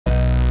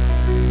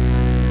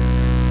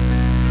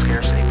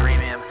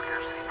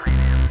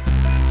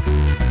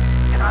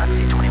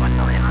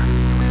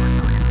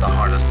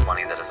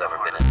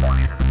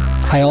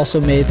I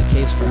also made the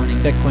case for owning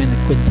Bitcoin, the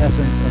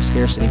quintessence of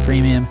scarcity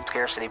premium.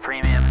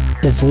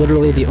 It's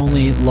literally the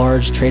only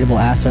large tradable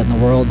asset in the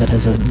world that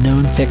has a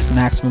known fixed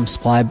maximum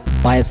supply.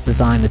 By its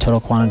design, the total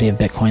quantity of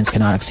Bitcoins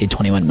cannot exceed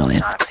 21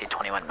 million.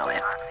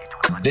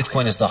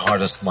 Bitcoin is the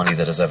hardest money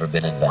that has ever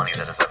been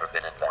invented.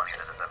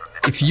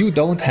 If you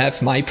don't have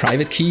my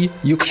private key,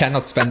 you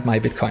cannot spend my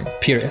Bitcoin,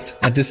 period.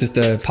 And this is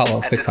the power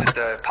of Bitcoin.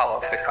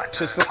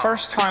 It's the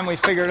first time we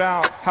figured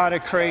out how to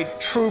create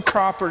true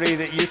property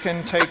that you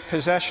can take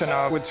possession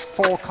of with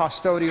full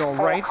custodial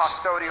rights.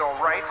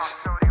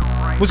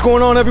 What's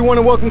going on, everyone,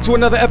 and welcome to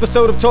another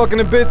episode of Talking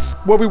in Bits,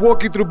 where we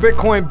walk you through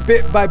Bitcoin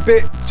bit by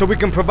bit so we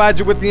can provide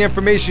you with the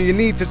information you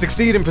need to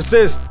succeed and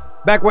persist.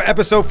 Back with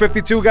episode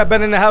 52, got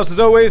Ben in the house as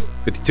always.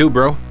 52,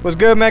 bro. What's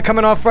good, man?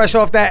 Coming off fresh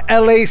off that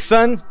LA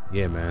sun.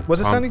 Yeah, man. Was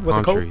it sunny? Was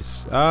it cold?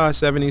 Trees.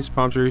 70s,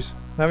 palm trees.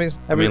 I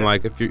mean,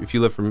 like if you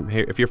live from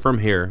here, if you're from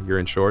here, you're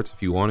in shorts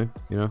if you want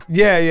to, you know.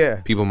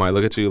 Yeah. People might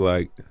look at you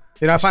like.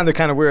 You know, I find it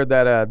kind of weird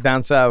that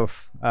down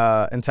south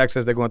in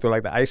Texas they're going through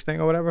like the ice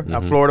thing or whatever.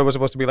 Florida was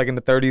supposed to be like in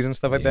the 30s and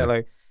stuff like that,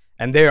 like,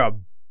 and they are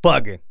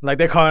bugging. Like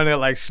they're calling it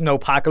like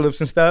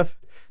snowpocalypse and stuff.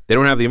 They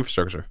don't have the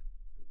infrastructure.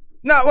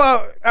 No, well,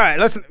 all right.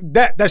 Listen,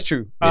 that's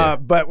true. Yeah.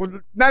 But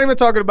we're not even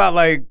talking about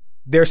like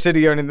their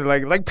city or anything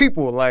like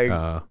people, like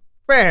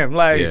fam,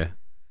 like. Yeah.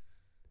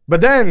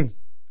 But then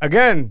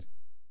again,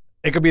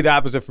 it could be the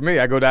opposite for me.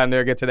 I go down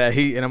there, get to that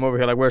heat, and I'm over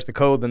here like, where's the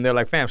cold? And they're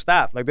like, fam,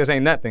 stop. Like this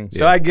ain't nothing.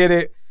 So I get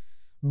it.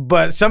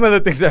 But some of the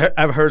things that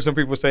I've heard some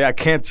people say, I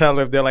can't tell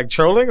if they're like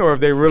trolling or if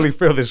they really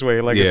feel this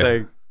way. Like it's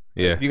like,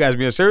 you guys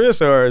being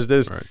serious, or is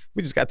this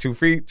we just got 2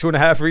 feet,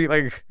 2.5 feet?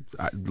 Like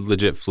I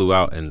legit flew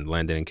out and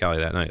landed in Cali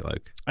that night,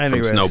 like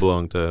anyways. From snow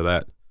blowing to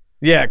that.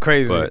 Yeah,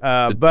 crazy.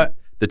 But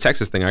the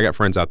Texas thing, I got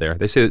friends out there.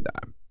 They say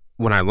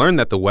when I learned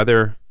that the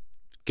weather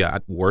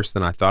got worse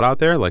than I thought out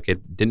there, like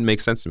it didn't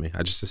make sense to me.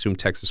 I just assumed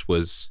Texas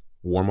was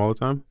warm all the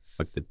time,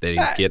 like that they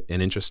get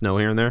an inch of snow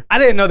here and there. I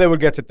didn't know they would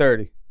get to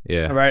 30.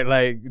 Yeah. Right,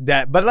 like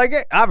that. But like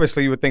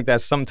obviously you would think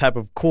that some type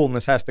of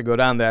coolness has to go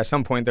down there at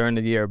some point during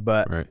the year.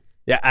 But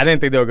yeah, I didn't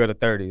think they would go to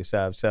 30.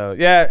 So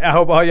yeah, I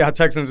hope all y'all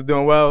Texans are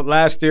doing well.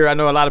 Last year, I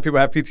know a lot of people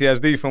have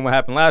PTSD from what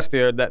happened last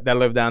year that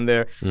live down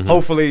there.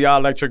 Hopefully y'all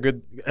electric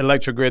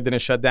grid didn't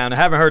shut down. I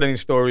haven't heard any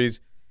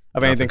stories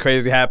of anything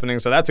crazy happening.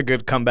 So that's a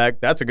good comeback.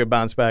 That's a good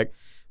bounce back.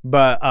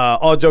 But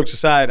all jokes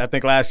aside, I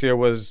think last year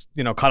was,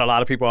 caught a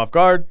lot of people off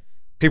guard.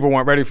 People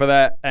weren't ready for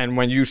that. And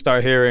when you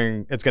start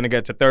hearing it's going to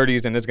get to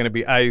 30s and it's going to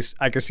be ice,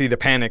 I could see the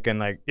panic and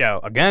like, yo,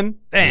 again?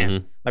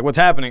 Damn. Like what's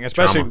happening?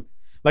 Especially, trauma.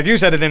 Like you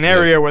said, in an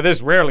area where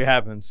this rarely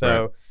happens.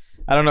 So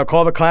I don't know.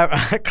 Call the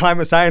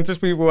climate scientist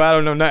people. I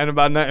don't know nothing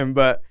about nothing,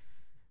 but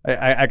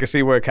I can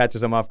see where it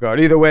catches them off guard.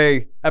 Either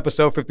way,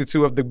 episode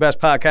 52 of the best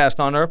podcast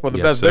on earth, or the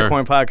best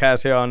Bitcoin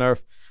podcast here on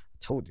earth. I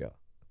told y'all.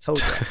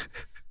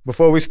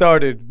 Before we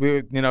started,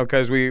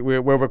 because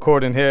we're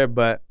recording here,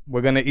 but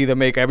we're going to either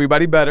make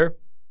everybody better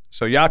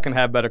so y'all can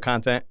have better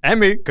content, and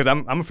me, because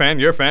I'm a fan,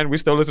 you're a fan, we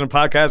still listen to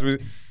podcasts,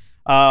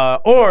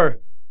 or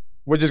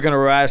we're just going to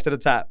rise to the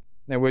top,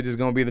 and we're just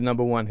going to be the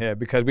number one here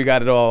because we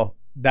got it all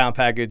down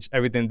packaged,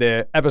 everything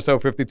there.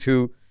 Episode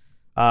 52.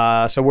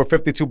 So we're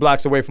 52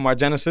 blocks away from our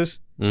Genesis.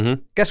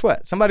 Guess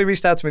what? Somebody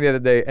reached out to me the other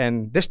day,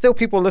 and there's still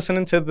people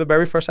listening to the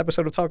very first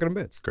episode of Talking in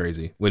Bits.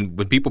 Crazy. When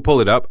people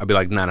pull it up, I'd be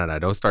like, no,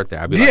 don't start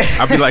there. I'd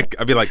be like,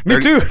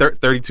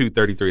 32,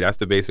 33. That's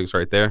the basics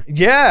right there.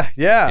 Yeah.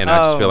 And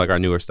I just feel like our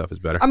newer stuff is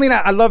better. I mean,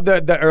 I love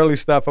the early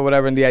stuff or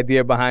whatever and the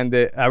idea behind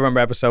it. I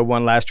remember episode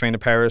 1, Last Train to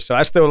Paris. So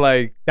I still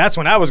that's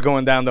when I was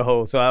going down the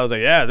hole. So I was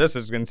like, yeah, this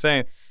is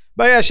insane.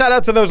 But yeah, shout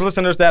out to those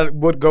listeners that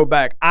would go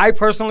back. I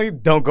personally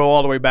don't go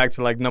all the way back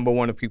to like number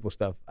one of people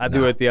stuff. I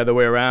do it the other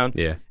way around.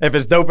 Yeah. If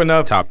it's dope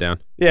enough. Top down.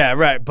 Yeah,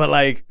 right. But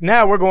like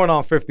now we're going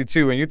on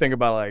 52 and you think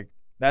about like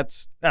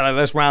let's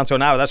round to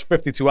an hour. That's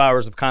 52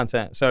 hours of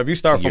content. So if you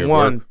start from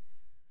one,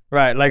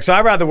 right. Like, so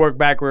I'd rather work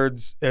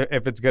backwards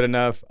if it's good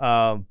enough.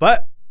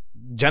 But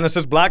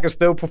Genesis Block is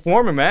still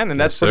performing, man. And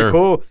that's pretty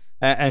cool.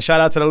 And shout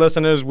out to the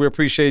listeners. We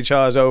appreciate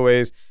y'all as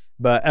always.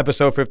 But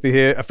episode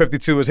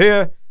 52 is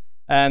here.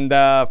 And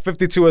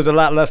 52 is a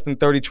lot less than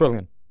 30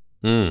 trillion.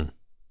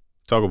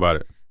 Talk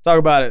about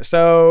it.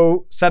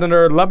 So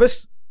Senator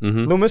Lumis,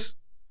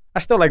 I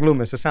still like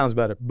Lumis. It sounds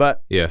better,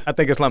 but I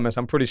think it's Lumis.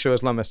 I'm pretty sure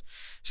it's Lumis.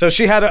 So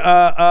she had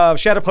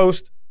a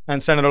post,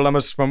 and Senator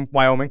Lumis from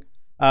Wyoming,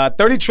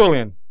 30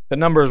 trillion. The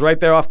number is right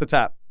there off the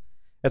top.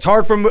 It's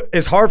hard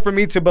for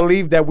me to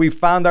believe that we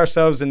found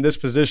ourselves in this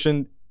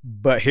position,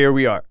 but here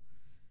we are.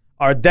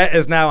 Our debt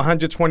is now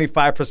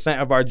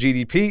 125% of our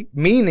GDP,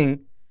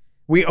 meaning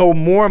we owe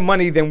more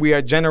money than we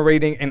are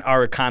generating in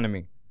our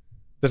economy.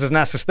 This is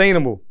not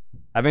sustainable.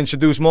 I've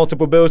introduced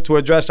multiple bills to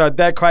address our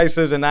debt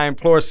crisis, and I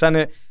implore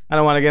Senate, I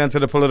don't want to get into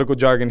the political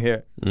jargon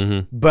here,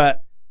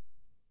 but,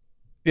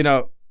 in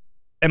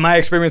my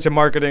experience in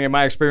marketing, in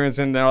my experience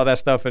in all that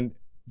stuff, and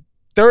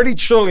 30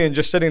 trillion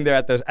just sitting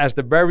there as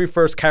the very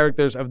first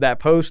characters of that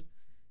post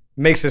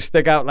makes it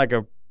stick out like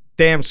a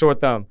damn sore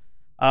thumb.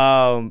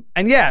 And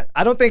yeah,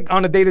 I don't think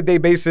on a day-to-day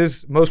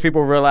basis, most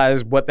people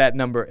realize what that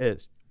number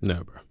is.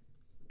 No, bro.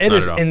 It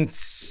is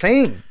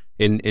insane.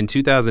 In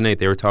 2008,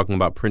 they were talking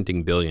about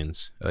printing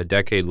billions. A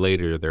decade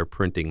later, they're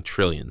printing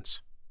trillions.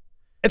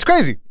 It's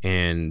crazy.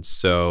 And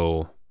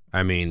so,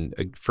 I mean,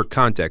 for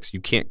context,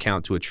 you can't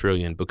count to 1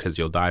 trillion because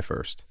you'll die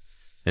first.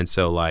 And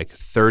so, like,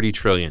 30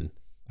 trillion.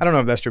 I don't know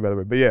if that's true, by the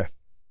way, but yeah.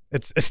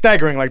 It's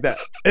staggering like that.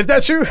 Is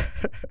that true?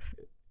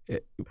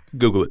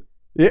 Google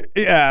it.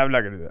 Yeah, I'm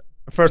not going to do that.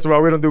 First of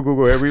all, we don't do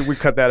Google here. We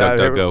cut that out.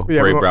 Go.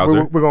 Yeah, Brave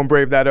browser. We're going to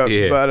Brave that up.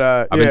 Yeah. But,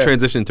 I've been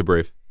transitioning to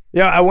Brave.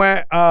 Yeah, I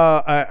went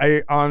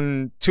I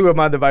on 2 of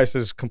my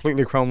devices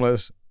completely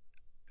Chromeless.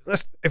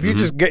 If you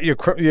just get your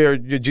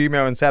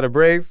Gmail inside of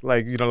Brave,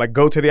 like, you know, like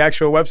go to the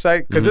actual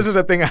website, because this is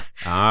a thing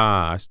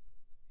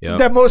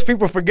that most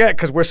people forget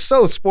because we're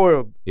so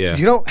spoiled. Yeah.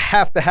 You don't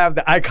have to have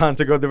the icon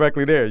to go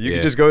directly there. You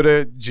can just go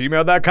to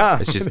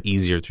gmail.com. It's just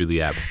easier through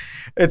the app.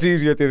 It's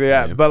easier through the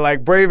app. But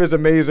like Brave is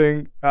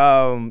amazing.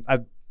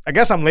 I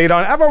guess I'm late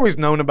on it. I've always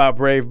known about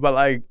Brave, but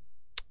like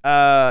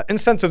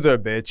incentives are a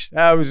bitch.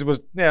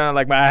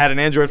 I had an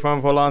Android phone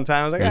for a long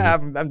time. I was like,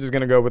 I'm just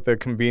gonna go with the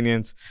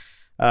convenience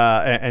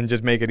and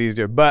just make it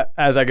easier. But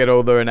as I get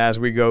older and as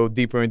we go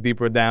deeper and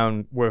deeper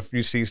down, where if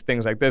you see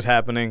things like this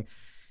happening,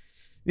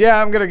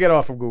 I'm gonna get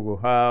off of Google.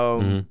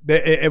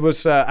 It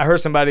was I heard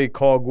somebody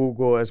call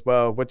Google as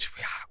well, which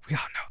we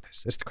all know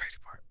this. It's the crazy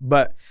part.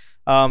 But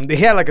they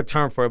had like a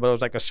term for it, but it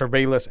was like a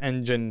surveillance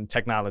engine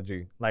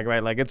technology. Like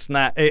it's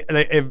not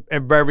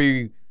it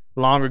very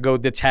long ago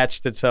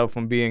detached itself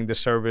from being the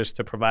service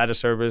to provide a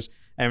service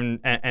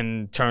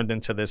and turned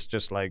into this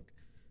just like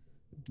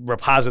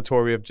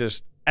repository of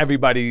just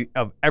everybody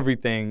of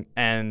everything.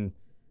 And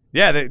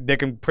they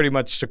can pretty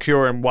much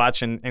secure and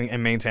watch and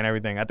maintain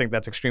everything. I think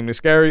that's extremely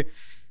scary.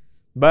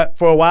 But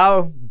for a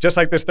while, just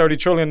like this 30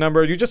 trillion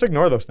number, you just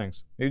ignore those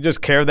things. You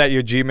just care that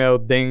your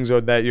Gmail dings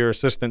or that your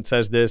assistant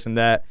says this and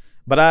that.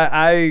 But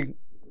I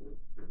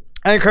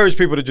encourage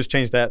people to just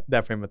change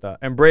that frame of thought.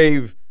 And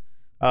Brave,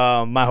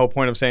 my whole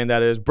point of saying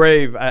that is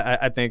Brave,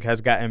 I think,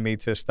 has gotten me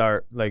to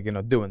start, like, you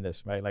know, doing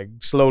this, right? Like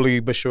slowly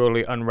but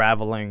surely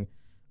unraveling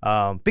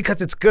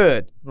because it's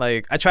good.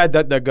 Like I tried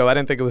DuckDuckGo. I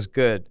didn't think it was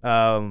good.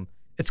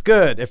 It's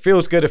good. It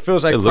feels good. It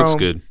feels like it Chrome. Looks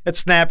good. It's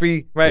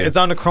snappy, right? Yeah. It's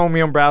on the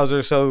Chromium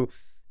browser, so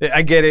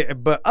I get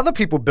it. But other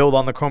people build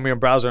on the Chromium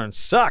browser and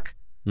suck.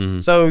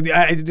 So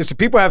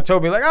people have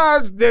told me like,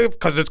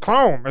 because it's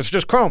Chrome. It's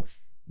just Chrome.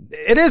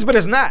 It is, but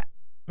it's not,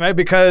 right?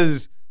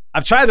 Because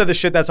I've tried other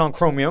shit that's on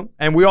Chromium,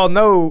 and we all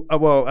know,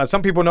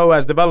 some people know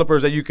as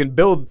developers that you can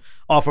build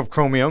off of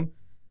Chromium,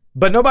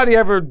 but nobody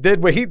ever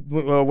did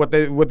what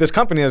this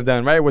company has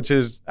done, right? Which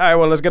is, all right,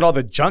 well, let's get all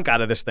the junk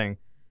out of this thing,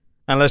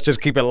 and let's just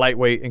keep it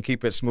lightweight and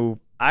keep it smooth.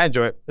 I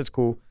enjoy it. It's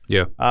cool.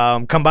 Yeah.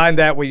 Combine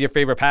that with your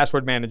favorite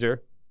password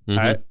manager, all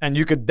right? And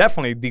you could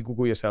definitely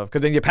de-Google yourself,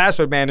 because then your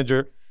password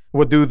manager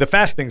will do the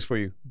fast things for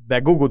you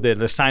that Google did.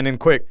 Let's sign in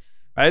quick,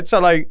 right? So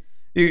like,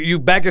 you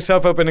back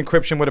yourself up in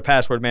encryption with a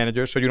password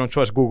manager, so you don't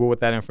trust Google with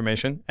that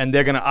information, and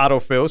they're gonna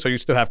autofill, so you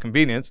still have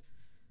convenience,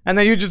 and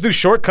then you just do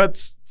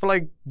shortcuts for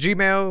like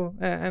Gmail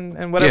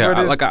and whatever it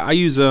is. Like I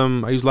use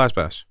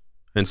LastPass,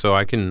 and so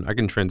I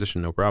can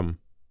transition no problem.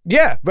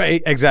 Yeah,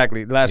 right,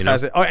 exactly.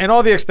 LastPass, and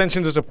all the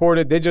extensions are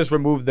supported. They just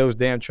removed those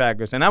damn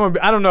trackers, and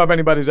I don't know if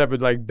anybody's ever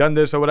like done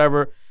this or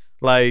whatever.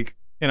 Like,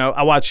 you know,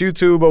 I watch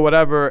YouTube or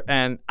whatever,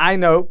 and I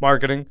know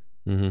marketing.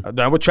 I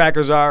know what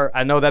trackers are.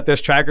 I know that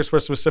there's trackers for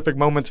specific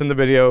moments in the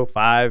video,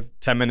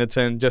 5-10 minutes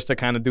in, just to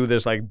kind of do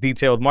this like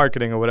detailed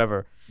marketing or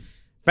whatever.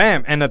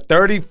 Fam, in a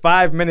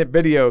 35-minute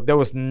video, there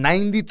was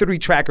 93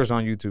 trackers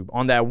on YouTube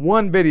on that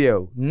one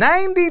video.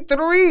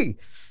 93!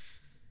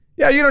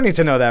 Yeah, you don't need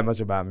to know that much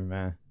about me,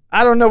 man.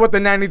 I don't know what the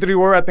 93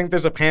 were. I think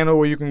there's a panel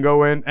where you can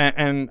go in,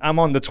 and I'm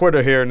on the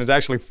Twitter here, and there's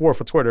actually 4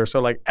 for Twitter.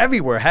 So like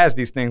everywhere has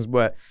these things,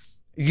 but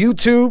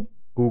YouTube,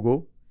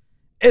 Google,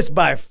 it's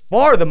by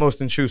far the most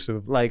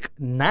intrusive. Like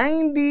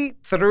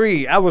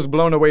 93. I was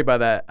blown away by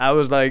that. I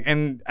was like,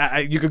 and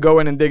you could go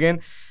in and dig in.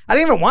 I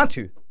didn't even want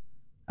to.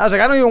 I was like,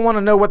 I don't even want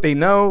to know what they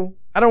know.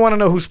 I don't want to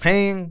know who's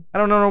paying. I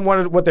don't know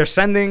what they're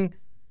sending.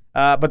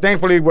 But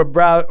thankfully, we're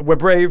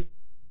brave.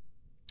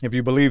 If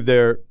you believe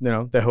their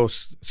whole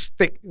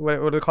stick,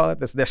 what do they call it?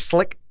 They're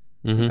slick.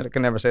 I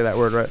can never say that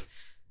word right.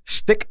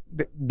 Stick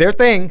their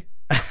thing.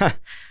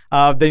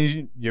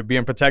 Then you're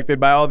being protected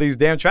by all these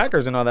damn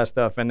trackers and all that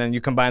stuff. And then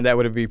you combine that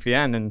with a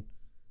VPN and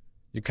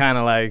you kind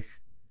of like,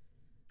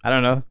 I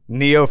don't know,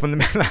 Neo from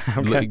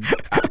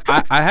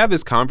the I have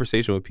this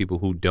conversation with people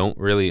who don't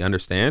really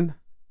understand.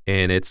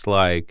 And it's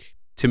like,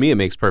 to me, it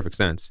makes perfect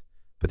sense.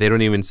 But they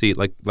don't even see,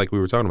 like we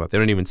were talking about, they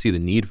don't even see the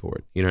need for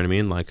it. You know what I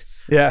mean? Like,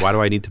 why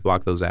do I need to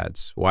block those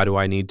ads? Why do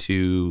I need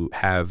to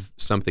have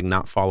something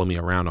not follow me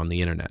around on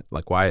the internet?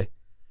 Like, why?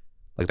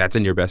 Like, that's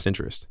in your best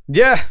interest.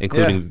 Yeah.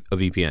 Including a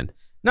VPN.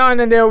 No, and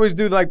then they always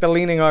do like the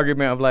leaning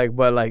argument of like,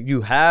 but like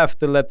you have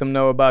to let them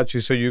know about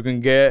you so you can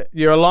get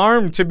your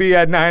alarm to be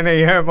at 9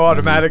 a.m.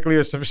 automatically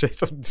or some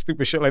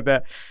stupid shit like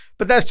that.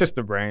 But that's just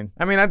the brain.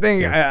 I mean, I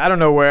think, I don't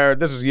know where,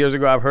 this was years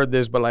ago I've heard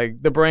this, but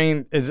like the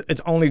brain,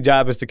 its only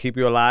job is to keep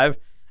you alive.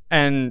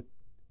 And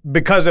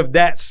because of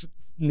that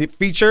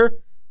feature,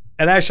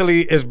 it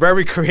actually is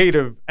very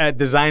creative at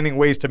designing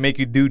ways to make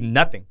you do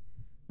nothing.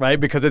 right?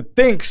 Because it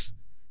thinks,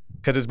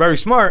 because it's very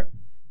smart,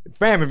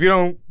 fam, if you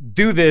don't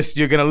do this,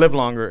 you're going to live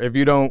longer. If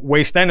you don't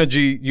waste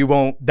energy, you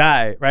won't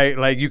die, right?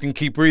 Like, you can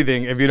keep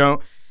breathing. If you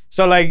don't.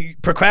 So, like,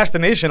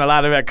 procrastination, a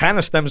lot of that kind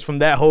of stems from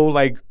that whole,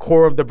 like,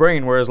 core of the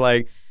brain where it's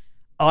like,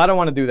 oh, I don't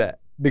want to do that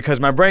because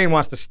my brain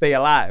wants to stay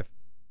alive.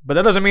 But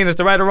that doesn't mean it's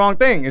the right or wrong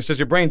thing. It's just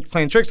your brain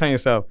playing tricks on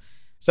yourself.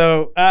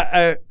 So,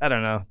 I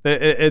don't know.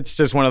 It's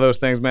just one of those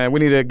things, man.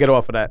 We need to get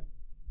off of that.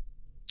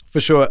 For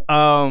sure.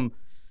 I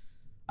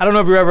don't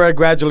know if you ever read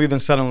Gradually Then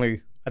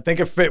Suddenly. I think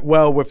it fit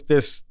well with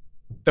this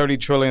 30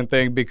 trillion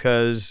thing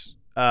because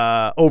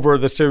over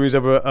the series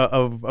of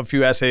a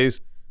few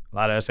essays, a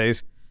lot of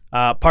essays,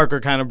 Parker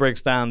kind of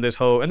breaks down this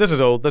whole, and this is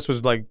old. This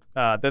was like,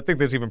 I think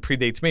this even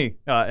predates me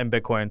in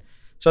Bitcoin.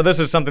 So this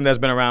is something that's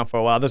been around for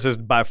a while. This is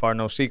by far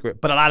no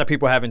secret, but a lot of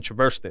people haven't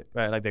traversed it,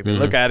 right? Like they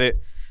look at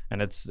it,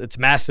 and it's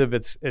massive.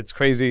 It's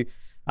crazy.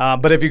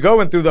 But if you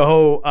go in through the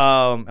whole,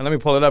 and let me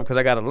pull it up because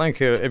I got a link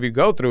here. If you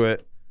go through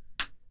it,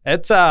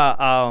 it's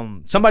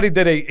somebody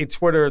did a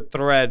Twitter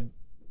thread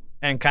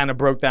and kind of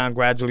broke down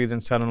Gradually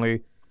Then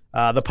Suddenly.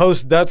 The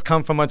post does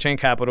come from Unchained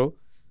Capital.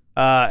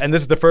 And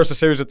this is the first of a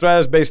series of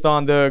threads based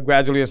on the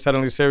Gradually and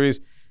Suddenly series.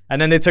 And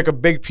then they took a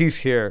big piece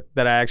here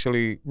that I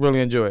actually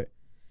really enjoy.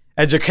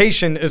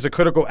 Education is a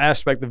critical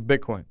aspect of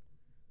Bitcoin.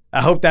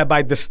 I hope that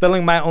by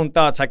distilling my own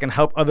thoughts, I can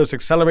help others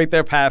accelerate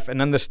their path in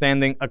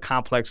understanding a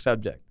complex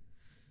subject.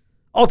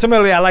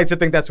 Ultimately, I like to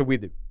think that's what we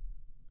do.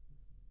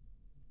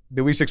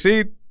 Do we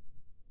succeed?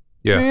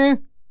 Yeah.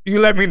 You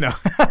let me know.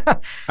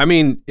 I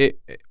mean,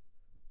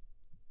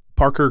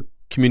 Parker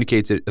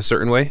communicates it a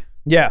certain way.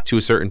 Yeah. To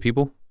a certain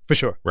people. For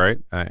sure. Right?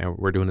 And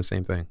we're doing the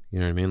same thing. You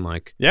know what I mean?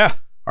 Like, yeah.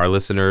 Our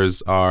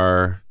listeners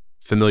are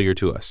familiar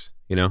to us,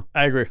 you know?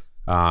 I agree.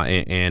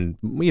 And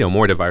you know,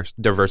 more diverse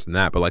than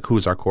that, but like,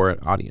 who's our core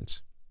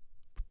audience?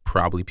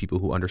 Probably people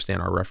who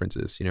understand our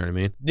references, you know what I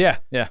mean? Yeah,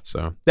 yeah.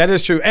 So that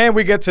is true. And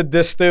we get to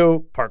distill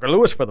Parker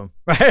Lewis for them,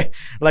 right?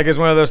 Like, it's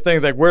one of those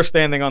things, like, we're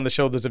standing on the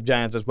shoulders of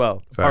giants as well.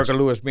 Facts. Parker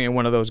Lewis being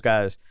one of those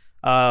guys.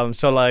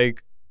 So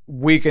like,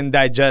 we can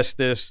digest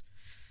this.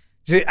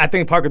 See, I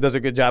think Parker does a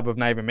good job of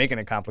not even making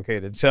it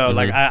complicated. So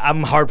like,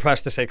 I'm hard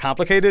pressed to say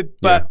complicated,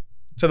 but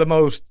to the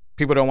most,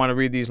 people don't want to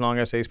read these long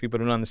essays. People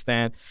don't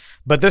understand.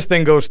 But this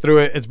thing goes through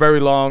it. It's very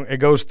long. It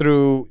goes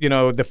through, you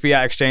know, the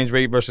fiat exchange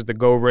rate versus the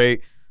gold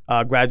rate.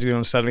 Gradually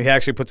and suddenly. He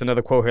actually puts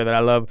another quote here that I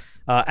love.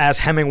 As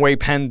Hemingway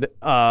penned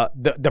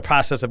the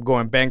process of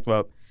going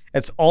bankrupt,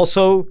 it's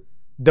also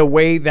the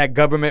way that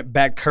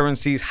government-backed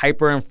currencies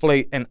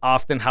hyperinflate and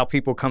often how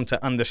people come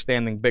to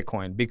understanding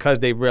Bitcoin because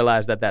they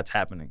realize that that's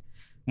happening.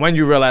 When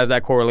you realize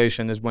that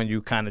correlation is when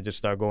you kind of just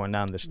start going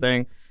down this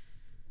thing.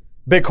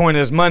 Bitcoin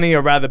is money,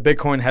 or rather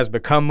Bitcoin has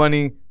become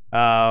money.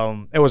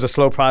 It was a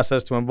slow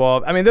process to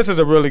involve. I mean, this is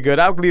a really good,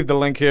 I'll leave the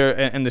link here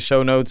in the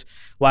show notes,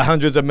 why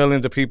hundreds of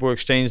millions of people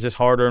exchange this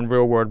hard-earned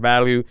real-world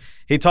value.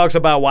 He talks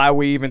about why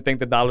we even think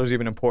the dollar is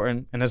even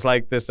important. And it's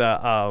like this,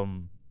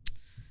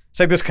 it's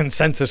like this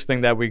consensus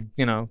thing that we,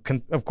 you know,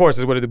 of course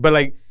is what it is. But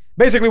like,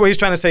 basically what he's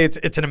trying to say,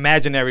 it's an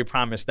imaginary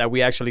promise that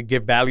we actually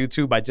give value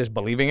to by just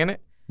believing in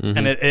it.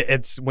 And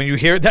it's, when you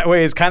hear it that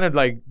way, it's kind of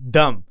like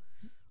dumb.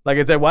 Like,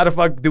 it's like, why the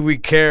fuck do we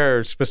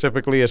care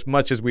specifically as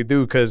much as we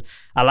do? Because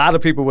a lot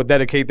of people would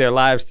dedicate their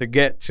lives to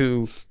get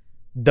to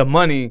the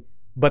money,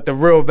 but the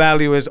real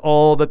value is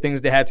all the things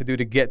they had to do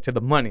to get to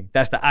the money.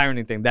 That's the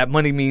irony thing. That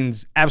money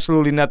means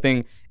absolutely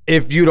nothing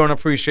if you don't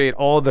appreciate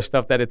all the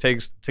stuff that it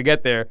takes to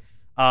get there.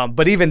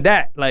 But even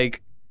that,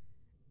 like,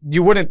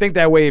 you wouldn't think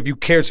that way if you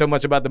cared so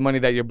much about the money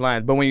that you're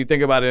blind. But when you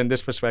think about it in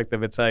this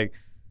perspective, it's like,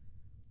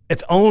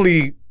 it's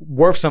only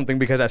worth something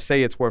because I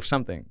say it's worth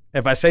something.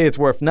 If I say it's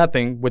worth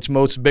nothing, which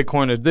most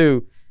Bitcoiners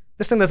do,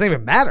 this thing doesn't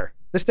even matter.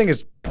 This thing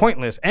is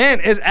pointless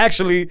and is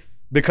actually,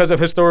 because of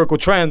historical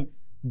trend,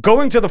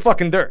 going to the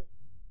fucking dirt.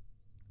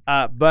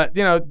 But,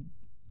 you know,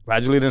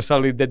 Gradually Then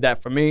Suddenly did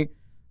that for me.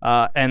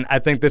 And I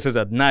think this is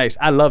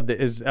I loved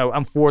it.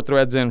 I'm 4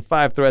 threads in,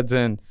 5 threads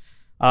in.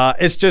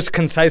 It's just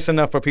concise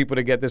enough for people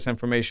to get this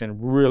information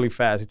really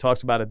fast. He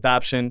talks about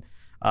adoption.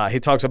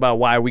 He talks about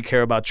why we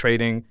care about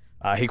trading.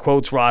 He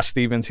quotes Ross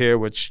Stevens here,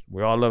 which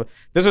we all love.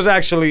 This was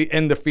actually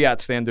in the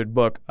Fiat Standard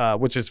book,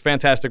 which is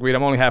fantastic read.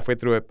 I'm only halfway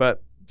through it,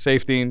 but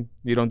safety,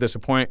 you don't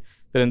disappoint.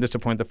 Didn't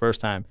disappoint the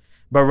first time.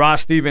 But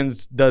Ross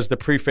Stevens does the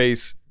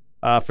preface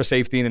for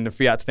safety in the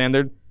Fiat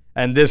Standard,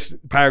 and this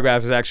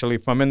paragraph is actually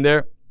from in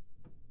there.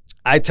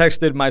 I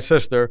texted my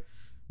sister,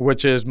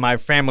 which is my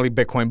family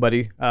Bitcoin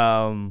buddy,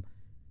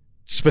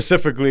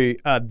 specifically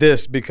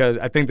this because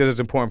I think this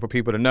is important for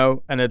people to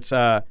know, and it's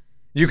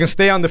you can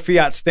stay on the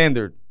Fiat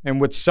Standard, in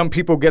which some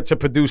people get to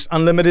produce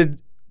unlimited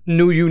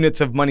new units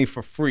of money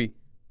for free,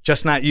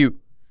 just not you.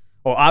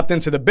 Or opt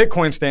into the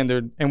Bitcoin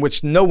Standard, in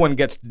which no one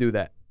gets to do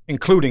that,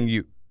 including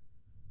you.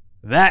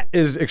 That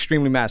is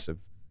extremely massive.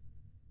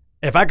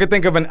 If I could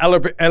think of an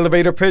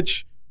elevator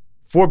pitch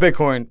for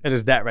Bitcoin, it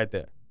is that right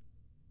there.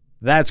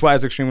 That's why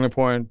it's extremely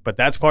important, but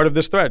that's part of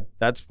this thread.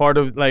 That's part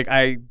of, like,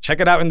 I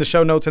check it out in the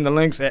show notes and the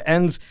links. It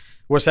ends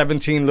with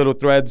 17 little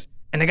threads,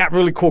 and they got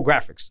really cool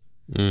graphics.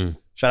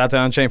 Shout out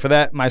to Unchained for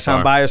that. Might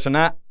sound biased or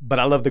not, but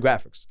I love the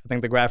graphics. I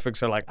think the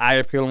graphics are like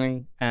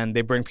eye-appealing, and they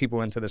bring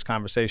people into this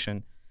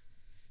conversation.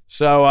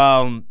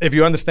 So if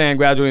you understand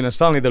gradually and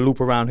suddenly the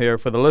loop around here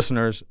for the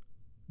listeners,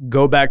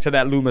 go back to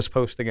that Lumis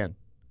post again.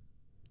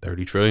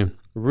 30 trillion.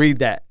 Read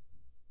that.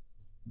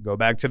 Go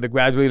back to the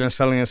gradually and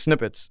suddenly in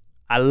snippets.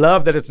 I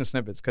love that it's in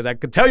snippets because I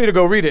could tell you to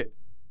go read it,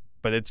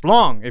 but it's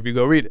long if you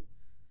go read it.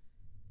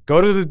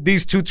 Go to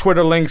these 2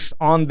 Twitter links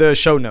on the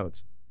show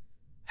notes.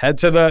 Head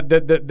to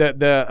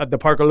the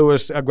Parker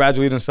Lewis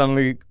gradually and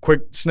suddenly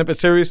quick snippet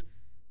series.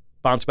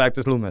 Bounce back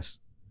to Lumis.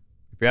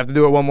 If you have to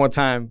do it one more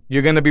time,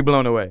 you're gonna be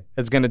blown away.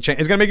 It's gonna change.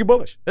 It's gonna make you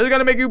bullish. It's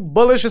gonna make you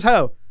bullish as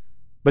hell.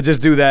 But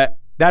just do that.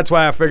 That's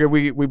why I figured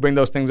we bring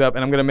those things up,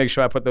 and I'm gonna make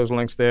sure I put those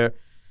links there.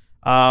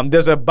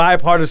 There's a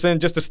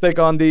bipartisan, just to stick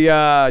on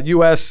the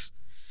U.S.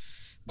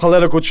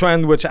 political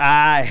trend, which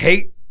I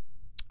hate.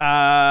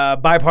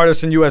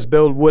 Bipartisan U.S.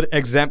 bill would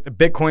exempt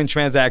Bitcoin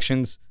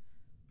transactions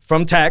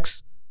from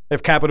tax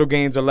if capital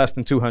gains are less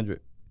than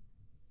 200.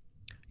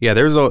 Yeah,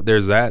 there's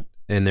that,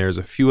 and there's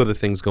a few other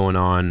things going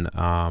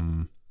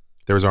on.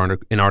 There was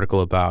an article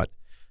about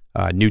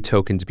new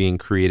tokens being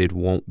created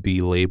won't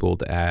be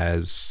labeled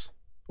as,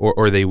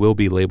 or they will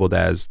be labeled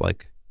as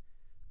like,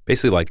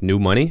 basically like new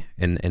money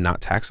and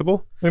not taxable.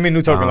 What do you mean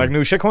new token? Like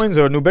new shitcoins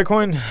or new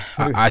Bitcoin?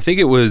 I think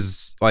it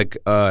was like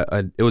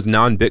it was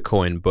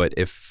non-Bitcoin, but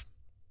if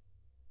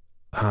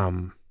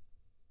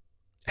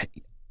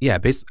yeah,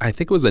 I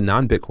think it was a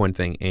non-Bitcoin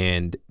thing,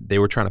 and they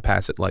were trying to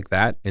pass it like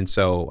that. And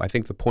so I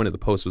think the point of the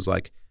post was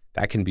like,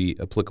 that can be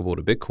applicable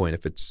to Bitcoin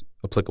if it's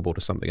applicable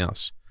to something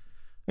else.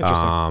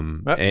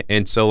 Interesting.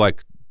 And so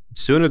like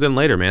sooner than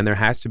later, man, there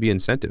has to be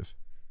incentive.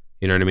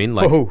 You know what I mean?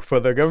 Like for who? For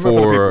the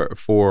government?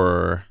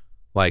 For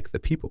like the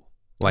people.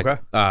 Like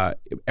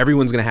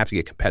everyone's gonna have to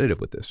get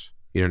competitive with this.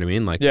 You know what I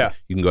mean? Like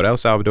you can go to El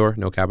Salvador,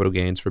 no capital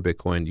gains for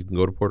Bitcoin. You can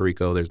go to Puerto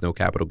Rico, there's no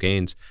capital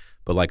gains.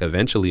 But like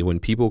eventually when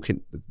people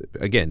can,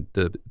 again,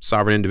 the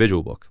sovereign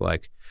individual book,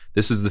 like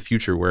this is the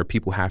future where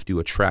people have to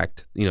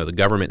attract, you know, the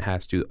government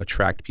has to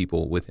attract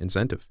people with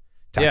incentive.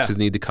 Taxes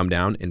need to come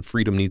down and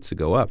freedom needs to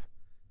go up.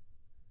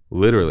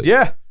 Literally.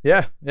 Yeah.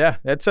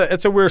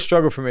 It's a weird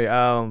struggle for me.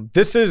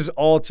 This is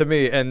all to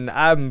me, and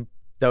I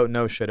don't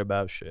know shit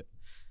about shit.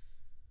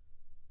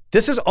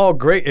 This is all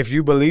great if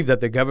you believe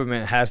that the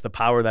government has the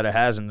power that it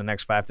has in the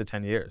next 5 to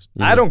 10 years.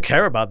 I don't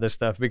care about this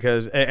stuff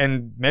because,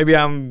 and maybe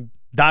I'm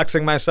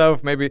doxing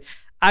myself, maybe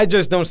I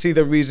just don't see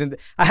the reason.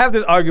 I have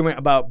this argument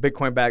about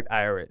Bitcoin-backed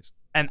IRAs,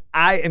 and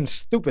I am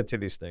stupid to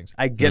these things.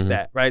 I get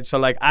that, right? So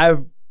like I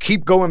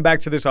keep going back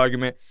to this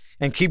argument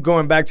and keep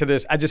going back to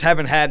this. I just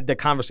haven't had the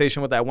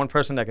conversation with that one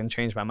person that can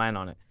change my mind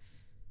on it.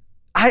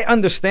 I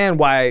understand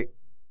why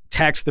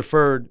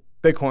tax-deferred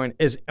Bitcoin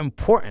is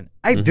important.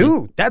 I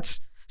do.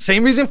 That's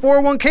same reason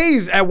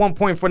 401ks at one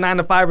point for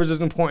 9-to-5ers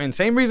is important.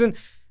 Same reason,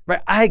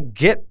 right? I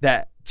get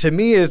that. To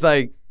me is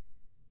like,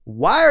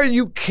 why are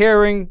you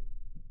caring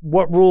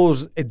what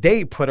rules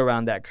they put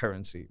around that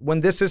currency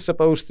when this is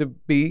supposed to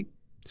be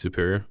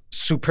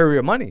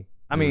superior money?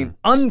 I mean,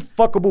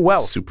 unfuckable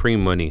wealth.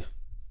 Supreme money.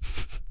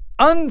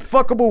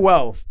 Unfuckable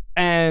wealth.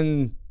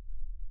 And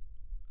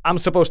I'm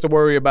supposed to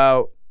worry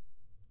about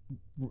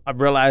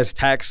realized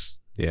tax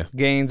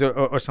gains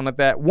or something like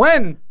that.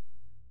 When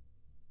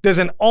there's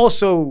an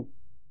also,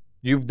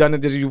 you've done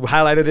it, you've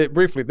highlighted it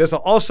briefly, there's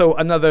also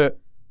another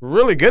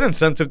really good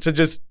incentive to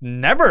just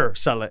never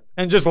sell it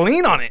and just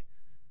lean on it.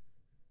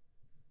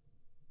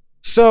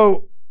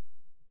 So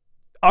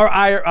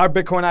our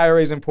Bitcoin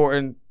IRA is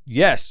important.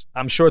 Yes,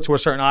 I'm sure to a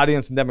certain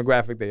audience and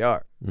demographic they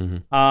are.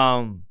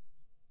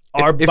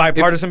 Our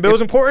bipartisan bill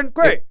is important.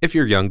 Great. If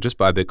you're young, just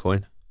buy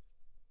Bitcoin.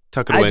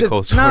 Tuck it away in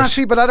cold storage. Nah,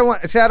 see, but I don't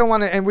want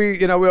to, and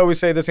we always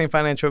say this ain't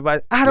financial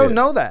advice. I don't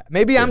know that.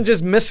 Maybe I'm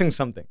just missing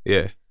something.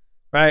 Yeah.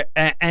 Right.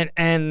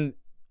 And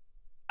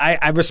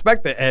I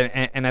respect it,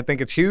 and I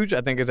think it's huge.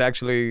 I think it's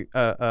actually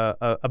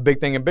a big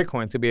thing in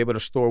Bitcoin to be able to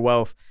store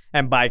wealth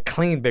and buy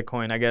clean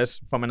Bitcoin, I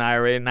guess, from an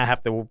IRA and not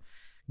have to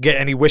get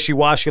any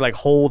wishy-washy, like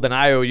hold an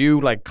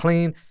IOU, like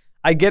clean.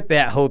 I get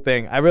that whole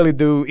thing. I really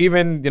do.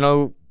 Even,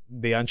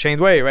 the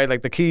Unchained way, right?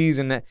 Like the keys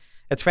and that.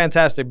 It's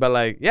fantastic. But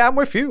like, yeah, I'm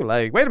with you.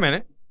 Like, wait a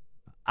minute.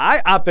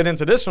 I opted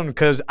into this one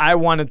because I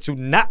wanted to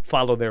not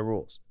follow their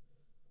rules.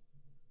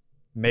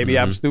 Maybe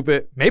I'm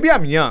stupid. Maybe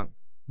I'm young,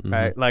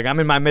 right? Like I'm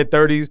in my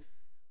mid-30s.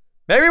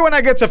 Maybe when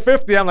I get to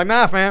 50, I'm like,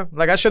 nah, fam.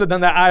 Like I should have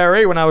done that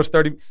IRA when I was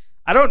 30.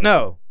 I don't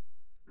know.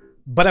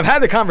 But I've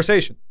had the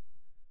conversation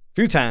a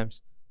few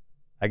times.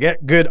 I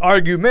get good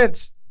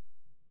arguments.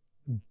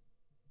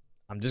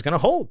 I'm just going to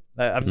hold.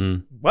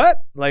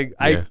 What? Like,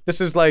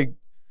 this is like,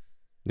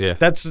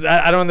 that's,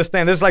 I don't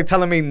understand. This is like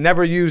telling me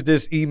never use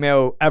this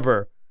email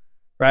ever,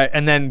 right?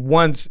 And then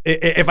once,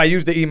 if I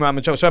use the email, I'm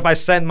in trouble. So if I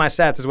send my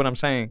sats, is what I'm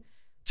saying,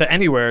 to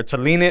anywhere, to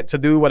lean it, to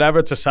do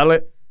whatever, to sell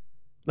it,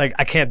 like,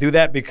 I can't do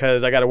that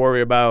because I got to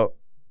worry about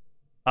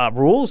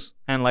rules.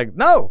 And like,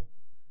 no,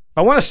 if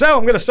I want to sell,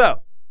 I'm going to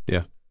sell.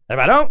 Yeah. If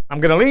I don't, I'm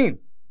going to lean.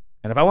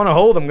 And if I want to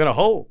hold, I'm going to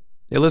hold.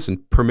 Hey, listen,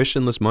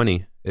 permissionless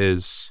money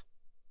is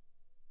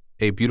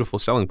a beautiful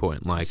selling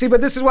point. Like, see,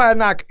 but this is why I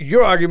knock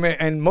your argument,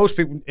 and most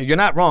people, you're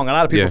not wrong. A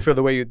lot of people feel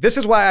the way you. This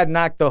is why I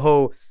knock the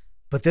whole.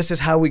 But this is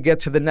how we get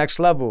to the next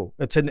level.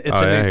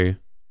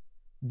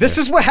 This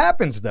is what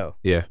happens, though.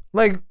 Yeah.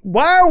 Like,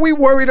 why are we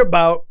worried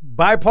about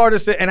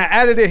bipartisan? And I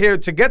added it here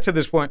to get to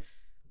this point.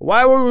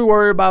 Why were we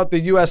worried about the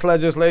U.S.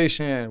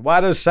 legislation? Why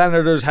does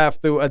senators have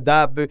to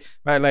adopt it?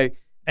 Right? Like,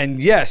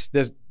 and yes,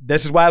 this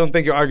is why I don't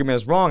think your argument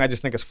is wrong. I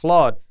just think it's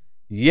flawed.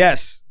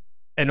 Yes,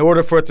 in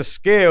order for it to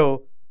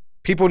scale,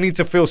 people need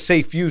to feel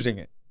safe using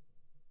it.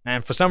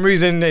 And for some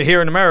reason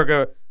here in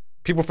America,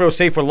 people feel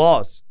safe with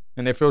laws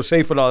and they feel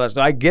safe with all that.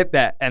 So I get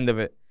that end of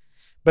it.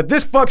 But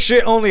this fuck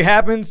shit only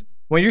happens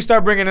when you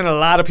start bringing in a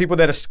lot of people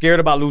that are scared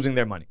about losing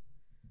their money.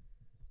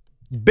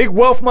 Big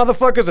wealth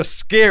motherfuckers are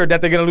scared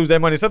that they're going to lose their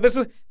money. So this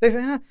was,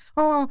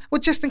 well,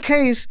 just in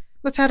case,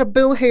 let's add a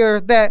bill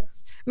here that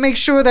make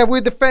sure that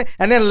we're defend.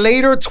 And then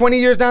later, 20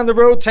 years down the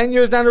road, 10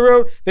 years down the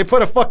road, they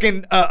put a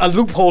fucking a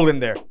loophole in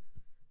there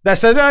that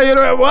says, oh, you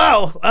know,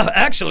 well,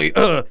 actually,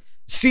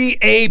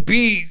 CAB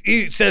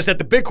says that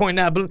the Bitcoin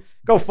now,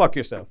 go fuck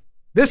yourself.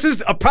 This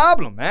is a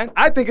problem, man.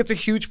 I think it's a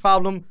huge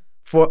problem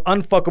for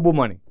unfuckable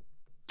money.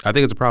 I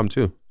think it's a problem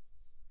too.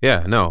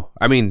 Yeah, no.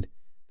 I mean,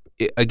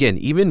 again,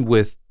 even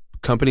with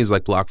companies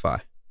like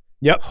BlockFi,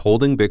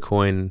 holding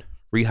Bitcoin,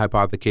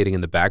 rehypothecating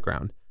in the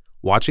background,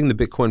 watching the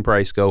Bitcoin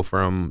price go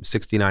from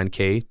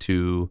 69K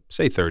to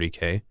say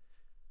 30K,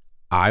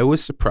 I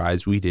was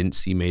surprised we didn't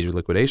see major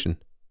liquidation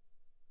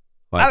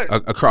like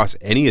across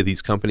any of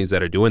these companies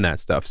that are doing that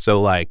stuff.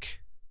 So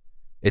like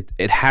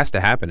it has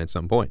to happen at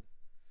some point.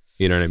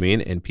 You know what I mean?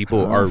 And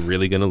people are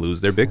really going to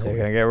lose their Bitcoin. They're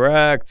going to get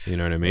wrecked. You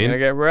know what I mean? They're going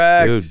to get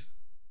wrecked. Dude.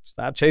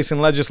 Stop chasing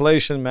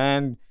legislation,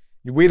 man.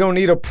 We don't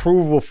need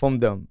approval from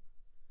them.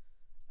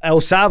 El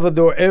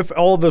Salvador, if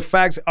all the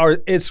facts are,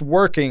 it's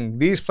working.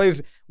 These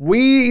places,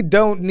 we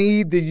don't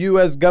need the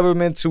U.S.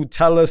 government to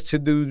tell us to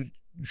do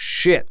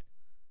shit.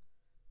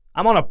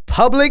 I'm on a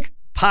public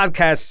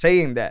podcast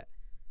saying that.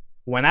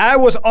 When I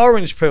was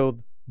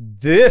orange-pilled,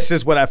 this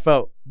is what I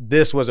felt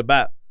this was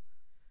about.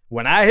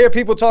 When I hear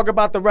people talk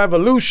about the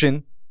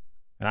revolution,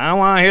 and I don't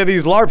want to hear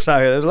these LARPs out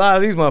here. There's a lot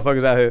of these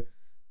motherfuckers out here.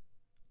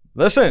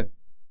 Listen,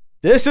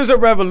 this is a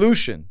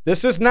revolution.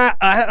 This is not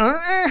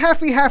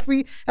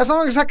halfy. As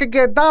long as I could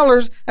get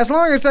dollars, as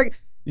long as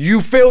you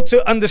fail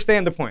to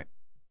understand the point,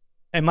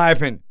 in my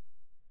opinion.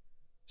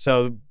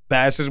 So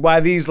this is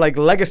why these like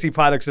legacy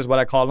products is what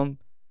I call them.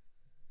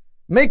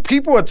 Make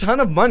people a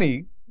ton of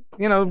money,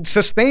 you know,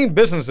 sustain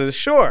businesses,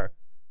 sure.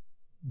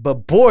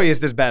 But boy, is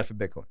this bad for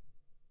Bitcoin.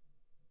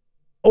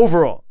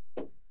 Overall.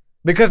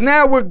 Because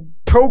now we're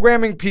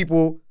programming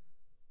people,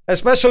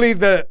 especially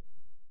the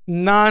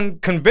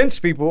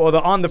non-convinced people or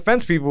the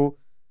on-the-fence people,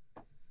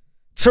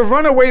 to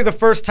run away the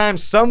first time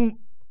some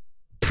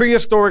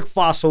prehistoric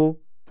fossil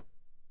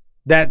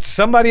that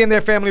somebody in their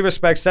family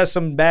respects says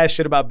some bad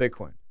shit about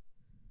Bitcoin.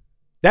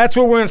 That's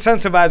what we're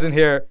incentivizing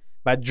here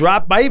by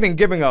even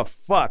giving a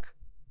fuck.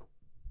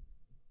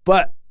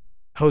 But,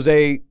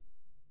 Jose,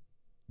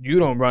 you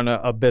don't run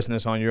a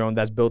business on your own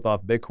that's built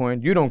off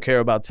Bitcoin. You don't care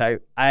about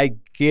tax. I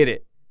get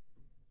it.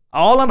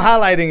 All I'm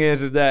highlighting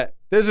is that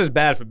this is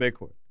bad for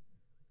Bitcoin.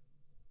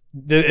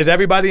 Is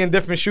everybody in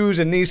different shoes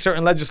and needs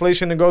certain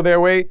legislation to go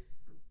their way?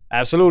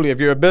 Absolutely. If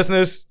you're a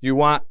business, you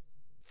want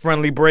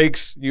friendly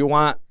breaks. You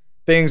want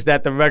things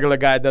that the regular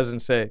guy doesn't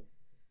say.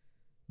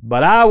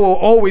 But I will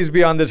always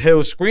be on this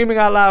hill screaming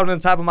out loud on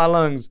the top of my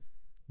lungs,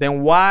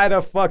 then why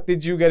the fuck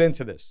did you get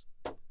into this?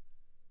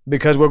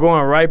 Because we're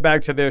going right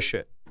back to their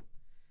shit.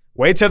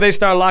 Wait till they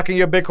start locking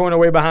your Bitcoin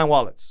away behind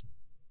wallets.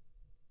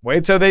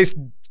 Wait till they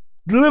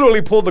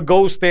literally pull the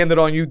gold standard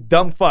on you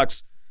dumb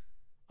fucks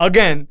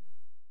again,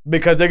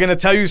 because they're going to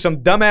tell you some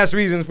dumbass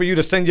reasons for you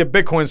to send your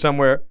Bitcoin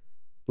somewhere,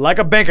 like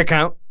a bank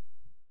account.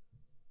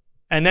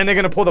 And then they're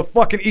going to pull the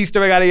fucking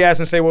Easter egg out of your ass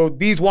and say, well,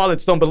 these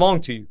wallets don't belong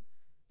to you.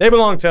 They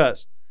belong to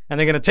us. And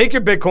they're going to take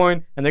your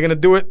Bitcoin and they're going to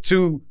do it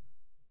to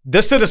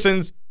the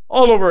citizens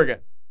all over again.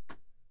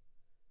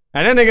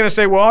 And then they're going to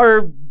say, well,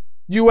 our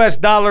US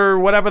dollar,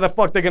 whatever the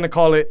fuck they're going to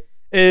call it,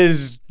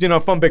 is, you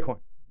know, from Bitcoin.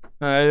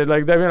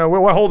 Like, you know,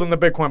 we're holding the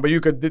Bitcoin, but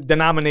you could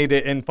denominate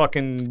it in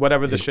fucking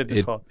whatever the shit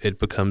is called. It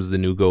becomes the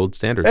new gold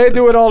standard. They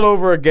do it all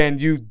over again,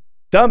 you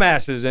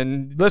dumbasses.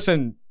 And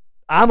listen,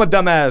 I'm a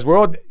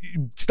dumbass.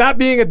 Stop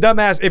being a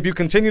dumbass if you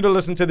continue to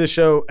listen to this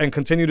show and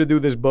continue to do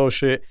this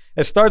bullshit.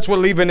 It starts with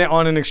leaving it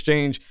on an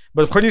exchange,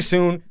 but pretty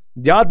soon,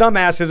 y'all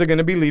dumbasses are going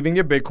to be leaving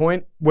your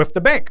Bitcoin with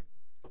the bank.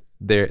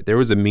 There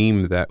was a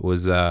meme that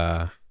was, it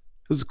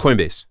was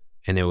Coinbase,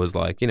 and it was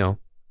like, you know,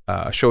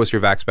 show us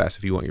your Vax Pass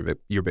if you want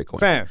your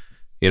Bitcoin. Fam.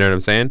 You know what I'm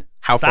saying?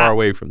 How far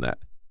away from that?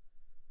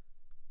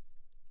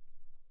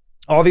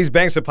 All these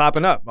banks are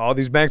popping up. All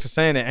these banks are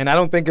saying it, and I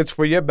don't think it's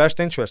for your best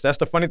interest. That's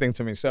the funny thing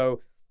to me. So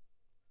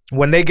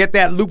when they get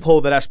that loophole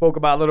that I spoke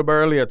about a little bit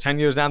earlier, 10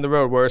 years down the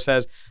road, where it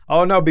says,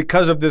 oh no,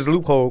 because of this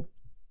loophole,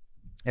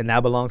 it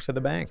now belongs to the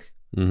bank.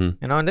 You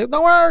know, and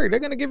don't worry, they're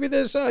gonna give you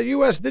this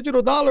U.S.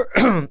 digital dollar,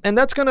 and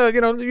that's gonna,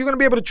 you know, you're gonna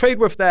be able to trade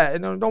with that. You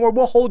know, don't worry,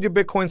 we'll hold your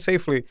Bitcoin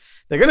safely.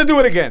 They're gonna do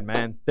it again,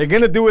 man. They're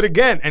gonna do it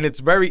again, and it's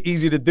very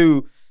easy to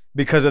do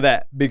because of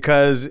that.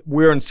 Because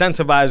we're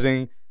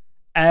incentivizing,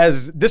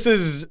 as this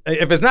is,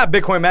 if it's not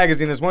Bitcoin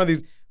Magazine, it's one of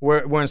these.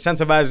 We're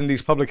incentivizing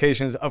these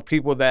publications of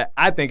people that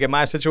I think, in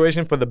my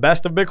situation, for the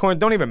best of Bitcoin,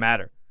 don't even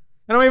matter.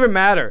 They don't even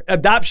matter.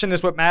 Adoption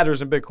is what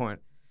matters in Bitcoin,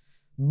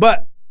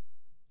 but.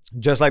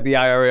 Just like the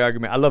IRA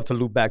argument, I love to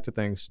loop back to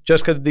things.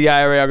 Just because the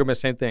IRA argument,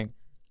 same thing.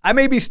 I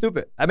may be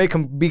stupid. I may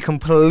be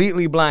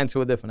completely blind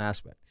to a different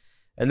aspect.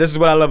 And this is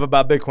what I love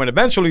about Bitcoin.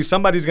 Eventually,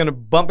 somebody's going to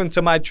bump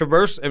into my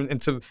traverse,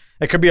 into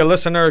it could be a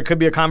listener, it could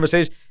be a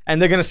conversation, and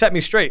they're going to set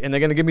me straight, and they're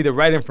going to give me the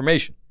right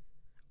information.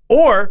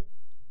 Or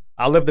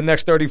I'll live the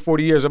next 30,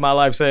 40 years of my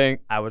life saying,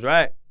 I was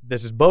right.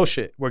 This is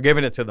bullshit. We're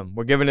giving it to them.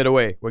 We're giving it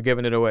away. We're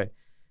giving it away.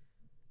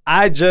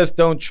 I just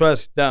don't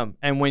trust them.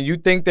 And when you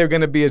think they're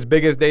going to be as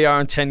big as they are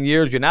in 10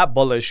 years, you're not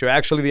bullish. You're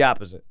actually the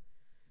opposite.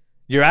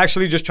 You're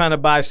actually just trying to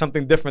buy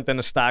something different than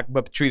a stock,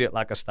 but treat it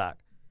like a stock.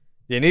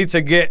 You need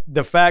to get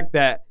the fact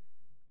that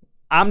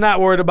I'm not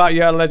worried about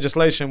your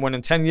legislation when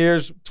in 10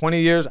 years, 20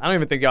 years, I don't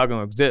even think y'all going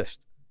to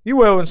exist. You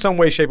will in some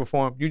way, shape, or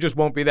form. You just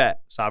won't be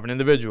that sovereign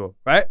individual,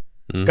 right?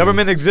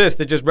 Government exists.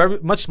 They're just very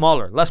much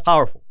smaller, less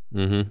powerful.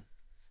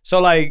 So,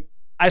 like,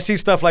 I see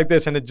stuff like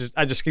this, and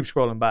I just keep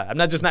scrolling by. I'm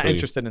not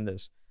interested in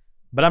this.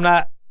 But I'm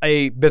not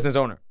a business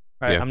owner,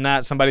 right? I'm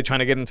not somebody trying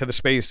to get into the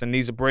space and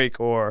needs a break,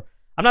 or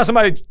I'm not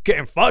somebody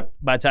getting fucked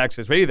by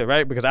taxes either,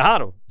 right? Because I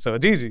hodl, so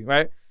it's easy,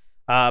 right?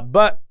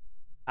 But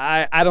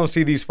I don't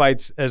see these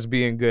fights as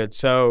being good.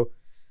 So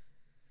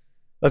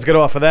let's get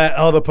off of that.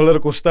 All the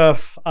political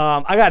stuff.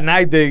 I got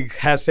NYDIG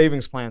has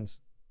savings plans.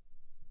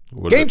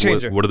 Game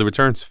changer. What are the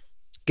returns?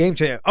 Game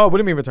changer. Oh, what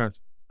do you mean returns?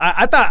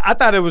 I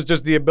thought it was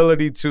just the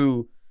ability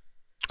to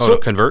to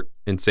convert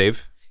and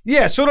save.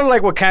 Yeah, sort of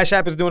like what Cash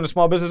App is doing to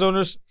small business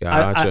owners.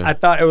 Gotcha. I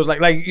thought it was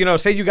like, you know,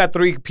 say you got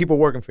 3 people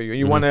working for you and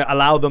you want to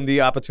allow them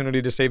the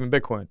opportunity to save in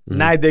Bitcoin.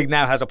 NYDIG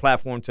now has a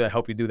platform to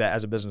help you do that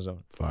as a business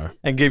owner. Fire.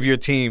 And give your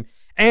team,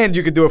 and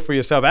you could do it for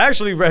yourself. I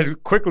actually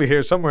read quickly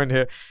here, somewhere in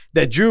here,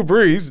 that Drew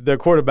Brees, the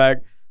quarterback,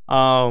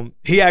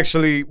 he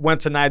actually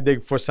went to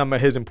NYDIG for some of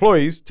his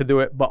employees to do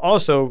it, but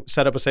also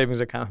set up a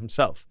savings account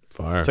himself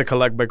to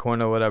collect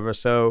Bitcoin or whatever.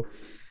 So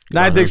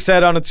NYDIG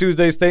said on a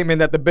Tuesday statement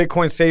that the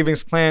Bitcoin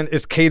savings plan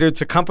is catered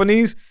to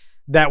companies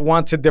that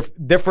want to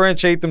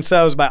differentiate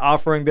themselves by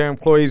offering their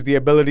employees the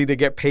ability to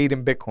get paid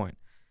in Bitcoin.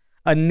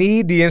 A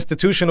need the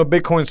institutional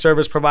Bitcoin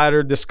service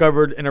provider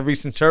discovered in a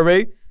recent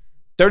survey.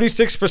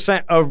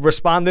 36% of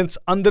respondents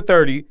under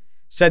 30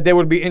 said they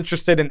would be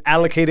interested in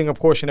allocating a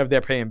portion of their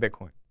pay in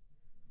Bitcoin.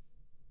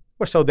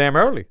 We're so damn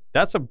early.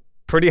 That's a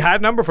pretty high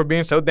number for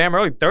being so damn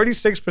early.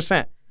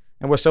 36%.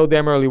 And we're so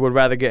damn early would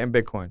rather get in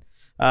Bitcoin.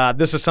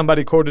 This is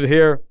somebody quoted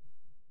here.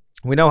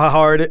 We know how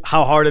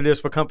hard it is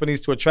for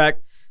companies to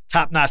attract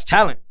top-notch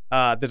talent.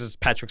 This is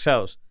Patrick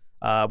Sells,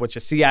 which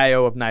is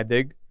CIO of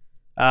NYDIG.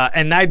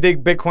 And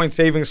NYDIG Bitcoin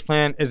Savings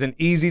Plan is an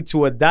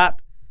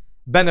easy-to-adopt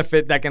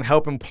benefit that can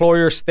help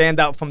employers stand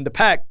out from the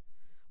pack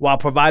while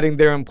providing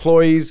their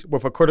employees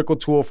with a critical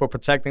tool for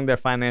protecting their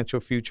financial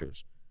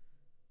futures.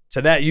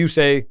 To that, you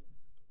say,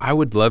 I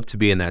would love to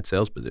be in that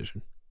sales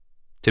position,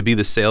 to be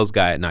the sales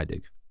guy at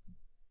NYDIG.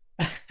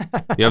 You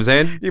know what I'm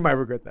saying? You might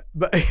regret that.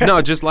 But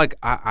no, just like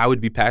I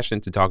would be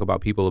passionate to talk about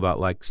people about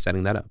like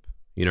setting that up.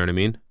 You know what I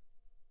mean?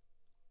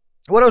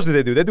 What else do?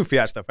 They do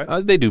fiat stuff,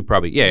 right? They do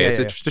probably. Yeah,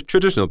 it's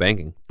traditional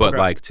banking. But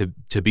like to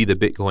be the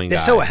Bitcoin guy. They're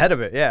so ahead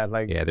of it. Yeah,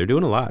 like they're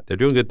doing a lot. They're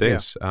doing good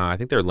things. I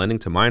think they're lending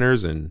to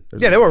miners and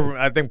they were,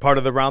 I think, part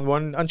of the round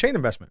 1 on-chain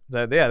investment.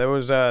 There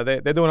was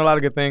they're doing a lot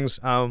of good things.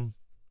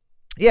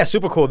 Yeah,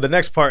 super cool. The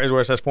next part is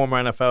where it says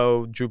former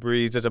NFL Drew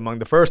Brees is among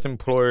the first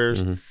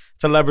employers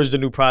to leverage the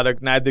new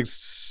product. NYDIG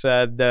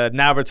said the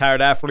now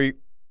retired athlete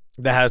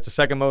that has the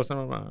second most. I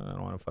don't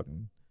want to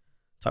fucking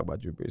talk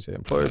about Drew Brees here.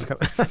 Employers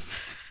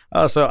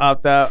also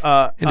opt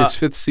out in his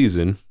 5th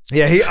season.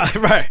 Yeah, he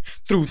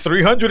through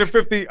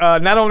 350.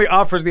 Not only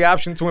offers the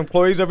option to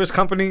employees of his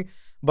company,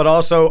 but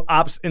also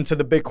opts into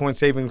the Bitcoin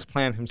savings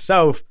plan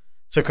himself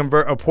to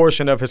convert a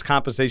portion of his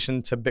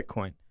compensation to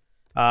Bitcoin.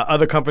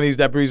 Other companies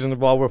that Breeze is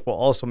involved with will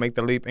also make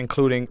the leap,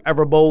 including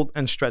Everbold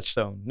and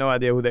Stretchstone. No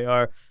idea who they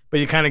are,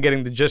 but you're kind of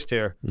getting the gist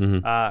here.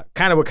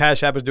 Kind of what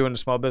Cash App is doing to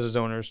small business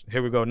owners.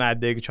 Here we go,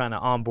 NYDIG trying to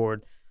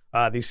onboard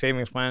these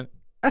savings plans.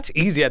 That's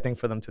easy, I think,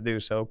 for them to do.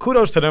 So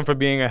kudos to them for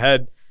being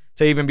ahead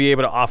to even be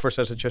able to offer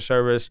such a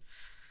service.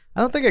 I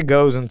don't think it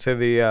goes into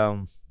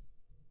the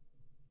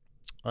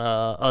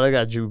they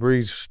got Drew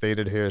Brees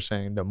stated here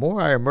saying, the more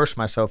I immerse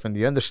myself in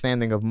the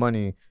understanding of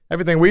money,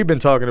 everything we've been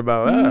talking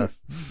about,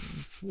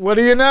 what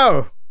do you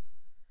know?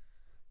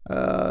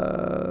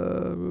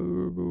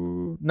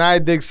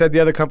 NYDIG said the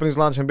other companies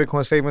launching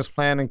Bitcoin savings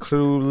plan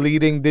include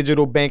leading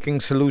digital banking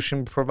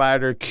solution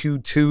provider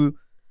Q2,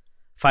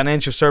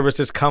 financial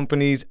services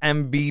companies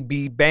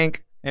MBB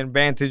Bank and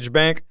Vantage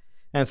Bank,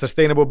 and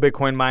sustainable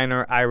Bitcoin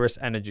miner Iris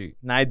Energy.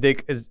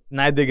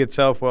 NYDIG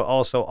itself will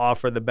also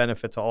offer the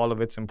benefit to all of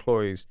its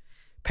employees.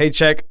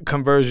 paycheck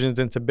conversions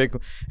into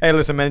Bitcoin. Hey,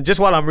 listen, man, just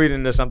while I'm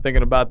reading this, I'm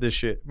thinking about this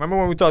shit. Remember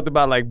when we talked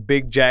about like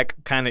big Jack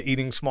kind of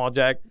eating small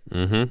Jack?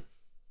 Mm-hmm.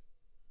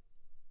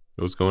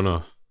 What's going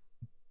on?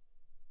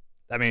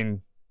 I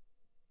mean,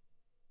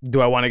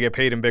 do I want to get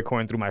paid in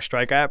Bitcoin through my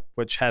Strike app,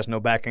 which has no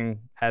backing,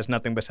 has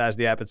nothing besides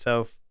the app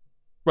itself?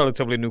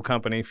 Relatively new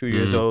company, a few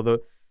years older.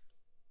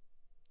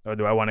 Or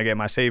do I want to get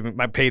my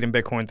paid in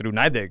Bitcoin through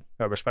NYDIG,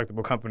 a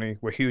respectable company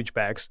with huge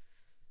backs?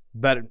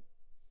 But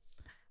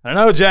I don't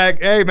know,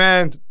 Jack. Hey,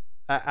 man,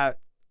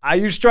 I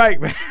use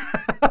Strike, man.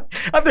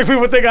 I think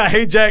people think I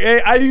hate Jack.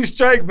 Hey, I use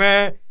Strike,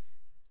 man.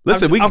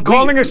 Listen, I'm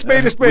calling a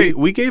spade a spade.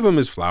 We gave him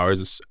his flowers,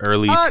 his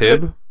early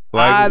tib.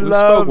 Like, I we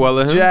love spoke well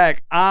of him.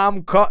 Jack.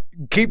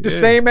 Keep the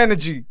same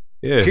energy.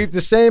 Yeah. Keep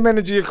the same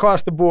energy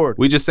across the board.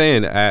 We just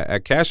saying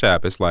at Cash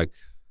App, it's like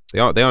they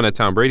on that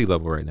Tom Brady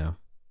level right now.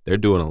 They're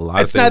doing a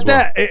lot of things. It's not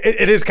that.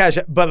 It is Cash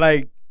App, but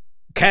like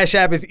Cash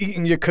App is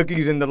eating your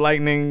cookies in the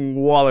Lightning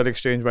wallet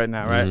exchange right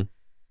now, right?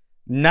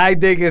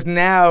 NYDIG is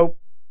now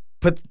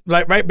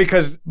right,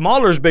 because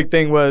Mahler's big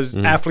thing was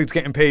athletes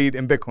getting paid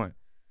in Bitcoin.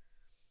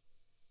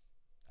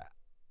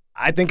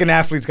 I think an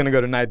athlete's going to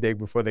go to NYDIG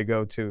before they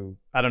go to,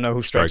 I don't know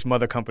who Strike's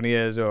mother company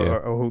is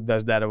or who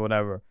does that or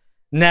whatever.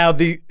 Now,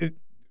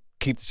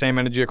 keep the same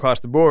energy across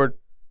the board.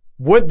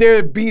 Would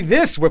there be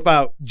this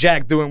without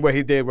Jack doing what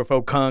he did with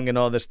Okung and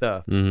all this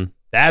stuff?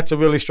 That's a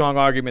really strong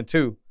argument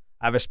too.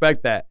 I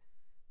respect that.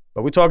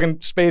 But we're talking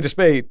spade to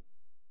spade.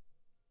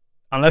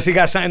 Unless he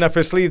got something up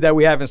his sleeve that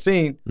we haven't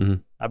seen,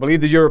 I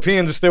believe the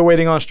Europeans are still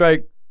waiting on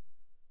Strike.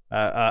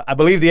 I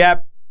believe the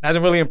app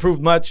hasn't really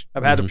improved much.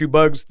 I've had a few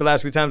bugs the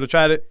last few times we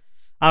tried it.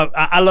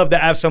 I love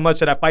the app so much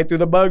that I fight through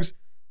the bugs,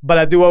 but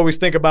I do always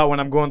think about when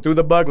I'm going through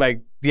the bug,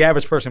 like the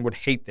average person would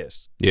hate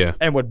this. Yeah.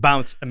 And would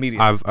bounce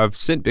immediately. I've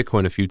sent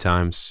Bitcoin a few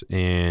times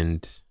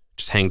and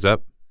just hangs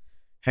up.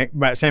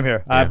 Right, same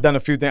here. Yeah. I've done a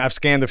few things. I've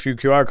scanned a few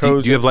QR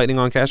codes. Do you have Lightning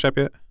on Cash App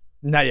yet?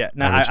 Not yet.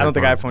 No, I don't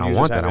think iPhone users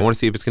want that. have it. I want to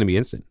see if it's going to be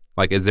instant.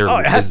 Like, is there? Oh,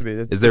 it has to be.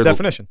 It's the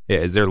definition. Yeah,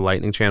 is their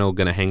Lightning channel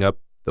going to hang up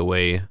the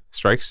way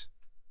Strike's?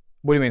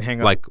 What do you mean hang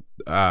up? Like,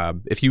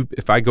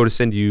 if I go to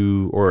send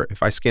you, or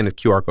if I scan a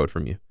QR code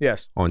from you,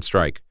 on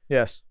Strike,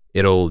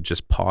 it'll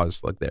just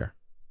pause like there,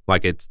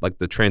 like it's like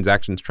the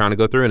transaction's trying to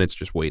go through and it's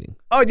just waiting.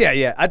 Oh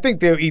yeah. I think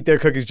they'll eat their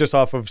cookies just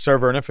off of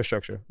server and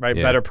infrastructure, right?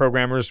 Yeah. Better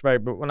programmers,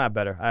 right? But well, not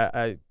better.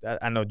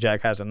 I know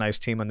Jack has a nice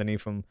team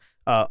underneath him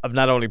of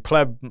not only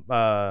pleb,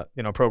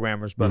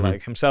 programmers, but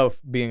like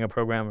himself being a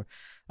programmer.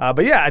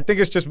 But yeah, I think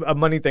it's just a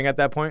money thing at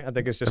that point. I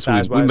think it's just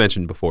size-wise. We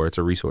mentioned before, it's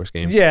a resource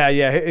game.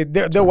 Yeah.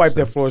 They'll wipe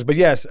their floors. But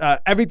yes,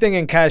 everything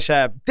in Cash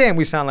App, damn,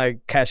 we sound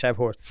like Cash App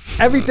whores.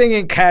 Everything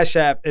in Cash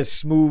App is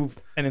smooth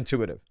and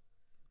intuitive.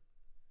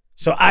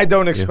 So I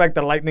don't expect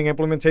the Lightning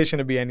implementation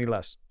to be any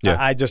less. Yeah.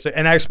 I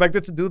expect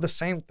it to do the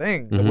same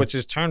thing, which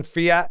is turn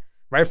fiat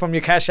right from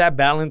your Cash App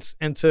balance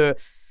into...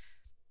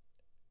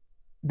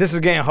 This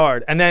is getting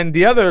hard. And then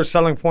the other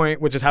selling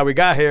point, which is how we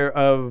got here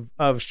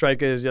of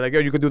Strike, is you're like,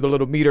 you could do the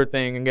little meter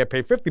thing and get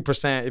paid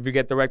 50% if you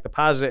get direct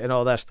deposit and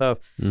all that stuff.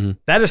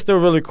 That is still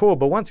really cool.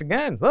 But once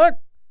again,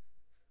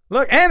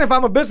 look, and if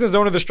I'm a business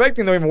owner, the Strike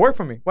thing don't even work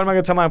for me. What am I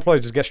going to tell my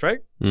employees? Just get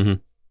Strike?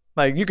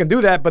 Like, you can do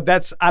that, but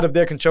that's out of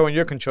their control and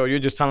your control. You're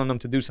just telling them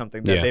to do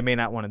something that they may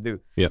not want to do.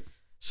 Yep.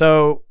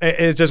 So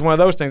it's just one of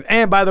those things.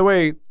 And by the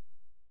way,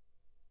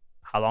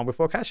 how long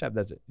before Cash App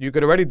does it? You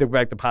could already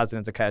direct deposit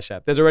into Cash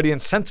App. There's already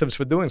incentives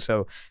for doing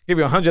so. Give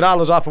you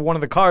 $100 off of one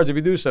of the cards if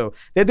you do so.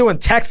 They're doing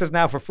taxes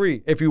now for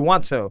free if you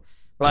want so.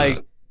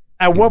 Like,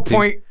 at what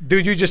point do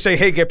you just say,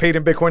 hey, get paid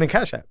in Bitcoin and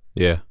Cash App?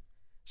 Yeah.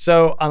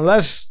 So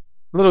unless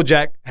Little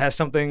Jack has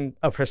something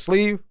up her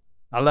sleeve,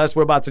 unless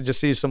we're about to just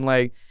see some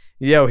like,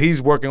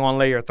 he's working on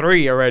layer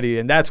 3 already,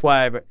 and that's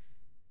why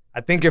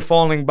I think you're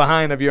falling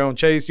behind of your own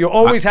chase. You'll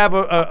always have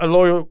a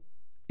loyal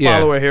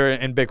follower here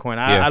in Bitcoin.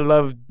 I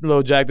love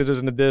Lil Jack. This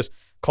isn't a diss.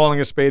 Calling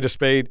a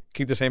spade,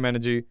 keep the same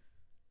energy.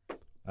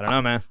 I don't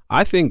know, man.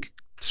 I think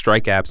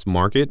Strike App's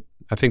market,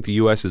 I think the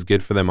U.S. is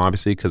good for them,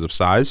 obviously, because of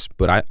size,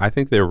 but I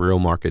think their real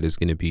market is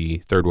going to be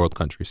third world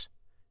countries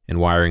and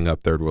wiring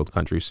up third world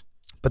countries.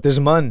 But there's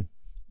MUN.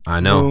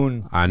 I know.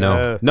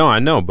 No, I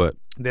know, but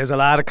there's a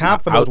lot of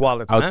comp for those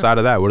wallets, outside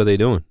of that, what are they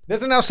doing?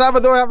 Doesn't El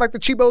Salvador have like the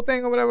Chivo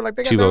thing or whatever? Like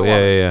they got Chivo,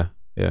 their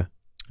yeah.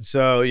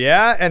 So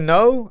yeah and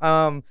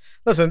no.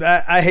 Listen,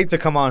 I hate to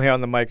come on here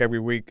on the mic every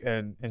week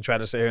and try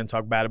to sit here and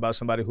talk bad about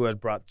somebody who has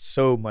brought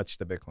so much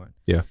to Bitcoin.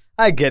 Yeah,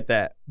 I get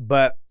that,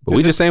 but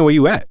we just saying where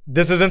you at.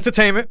 This is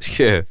entertainment.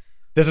 Yeah,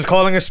 this is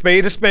calling a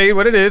spade.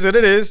 What it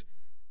is,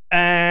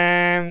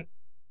 and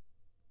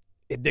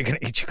they're gonna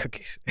eat your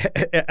cookies.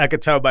 I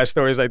could tell by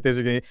stories like this.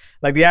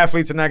 Like the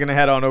athletes are not gonna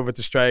head on over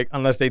to Strike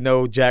unless they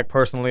know Jack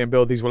personally and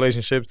build these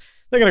relationships.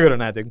 They're gonna go to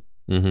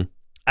NYDIG.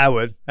 I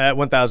would at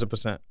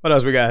 1,000%. What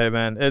else we got here,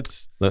 man?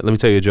 Let me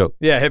tell you a joke.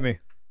 Yeah, hit me.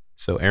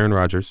 So Aaron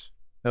Rodgers,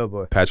 oh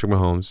boy, Patrick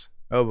Mahomes,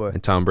 oh boy,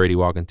 and Tom Brady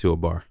walk into a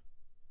bar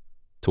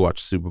to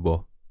watch the Super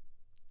Bowl.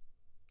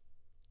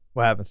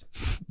 What happens?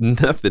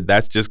 Nothing.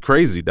 That's just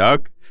crazy,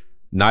 dog.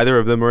 Neither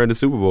of them are in the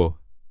Super Bowl.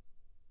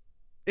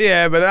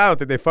 Yeah, but I don't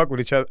think they fuck with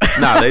each other.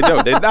 Nah, they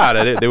don't.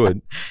 They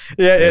would.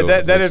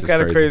 Yeah, that is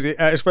kind of crazy.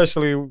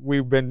 Especially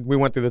we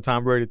went through the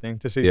Tom Brady thing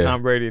to see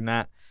Tom Brady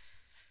not.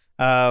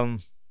 I'm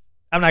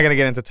not gonna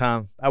get into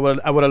Tom. I would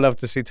have loved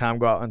to see Tom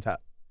go out on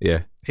top.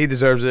 Yeah, he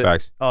deserves it.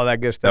 Facts. All that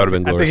good stuff. That would have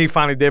been glorious. I think he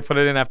finally did put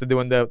it in after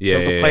doing the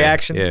play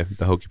action. Yeah,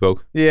 the hokey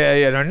poke.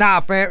 Yeah. Nah,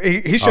 fam.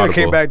 He should have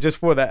came back just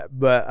for that.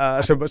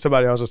 But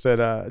somebody also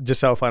said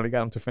Giselle finally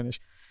got him to finish.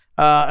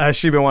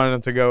 She been wanting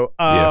him to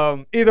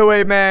go. Either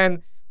way,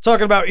 man.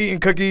 Talking about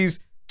eating cookies,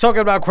 talking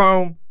about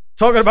Chrome,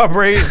 talking about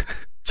Brave,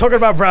 talking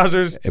about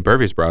browsers.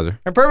 Impervious browser.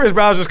 Impervious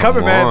browser's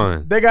coming,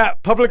 man. They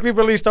got publicly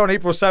released on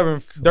April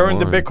 7th during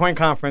the Bitcoin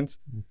conference.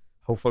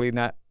 Hopefully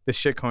not the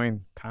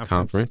shitcoin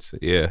conference.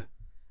 Yeah.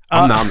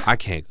 I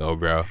can't go,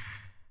 bro.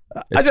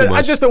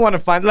 I just don't want to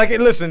find, like,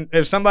 listen,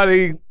 if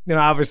somebody,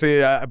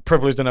 obviously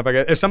privileged enough, I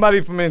guess, if somebody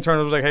from the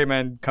internal was like, hey,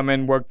 man, come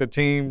in, work the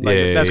team,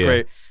 like, that's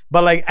great.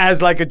 But, like,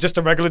 as, like, just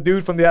a regular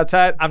dude from the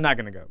outside, I'm not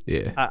going to go.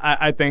 Yeah.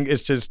 I think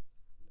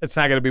it's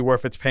not going to be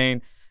worth its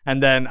pain.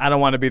 And then I don't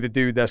want to be the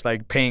dude that's,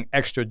 like, paying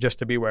extra just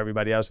to be where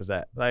everybody else is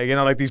at. Like,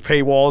 like these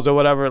paywalls or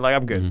whatever, like,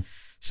 I'm good.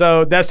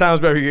 So that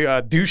sounds very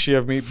douchey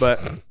of me, but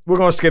we're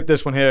going to skip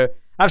this one here.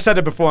 I've said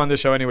it before on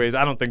this show anyways.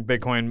 I don't think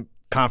Bitcoin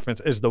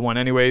conference is the one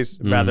anyways,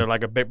 rather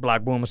like a big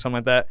block boom or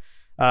something like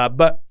that.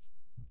 But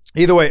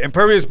either way,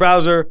 Impervious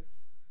browser,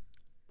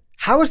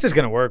 how is this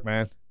going to work,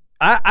 man?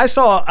 I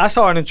saw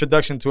an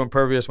introduction to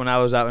Impervious when I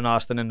was out in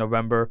Austin in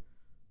November.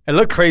 It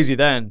looked crazy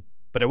then.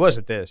 But it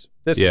wasn't this.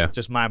 This is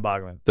just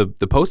mind-boggling.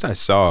 The post I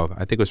saw,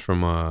 I think it was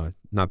from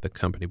not the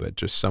company, but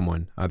just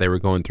someone. They were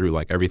going through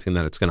like everything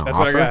that it's going to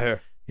offer. That's what I got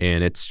here.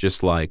 And it's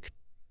just like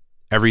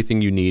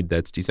everything you need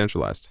that's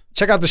decentralized.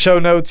 Check out the show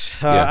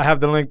notes. I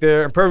have the link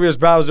there. Impervious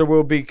browser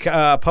will be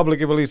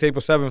publicly released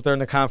April 7th during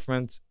the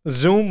conference.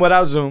 Zoom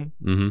without Zoom.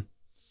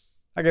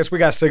 I guess we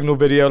got Signal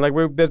video. Like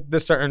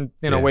there's certain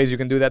ways you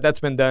can do that.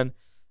 That's been done.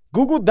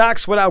 Google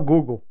Docs without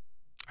Google.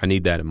 I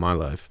need that in my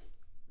life.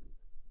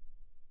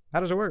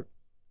 How does it work?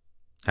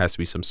 Has to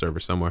be some server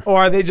somewhere. Or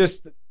are they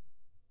just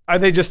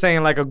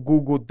saying like a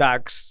Google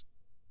Docs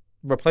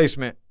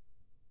replacement?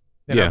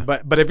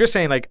 But if you're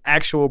saying like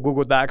actual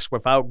Google Docs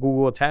without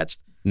Google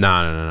attached?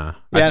 No.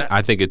 Yeah,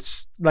 I think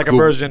it's like a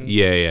version.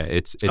 Yeah.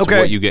 It's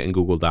what you get in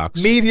Google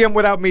Docs. Medium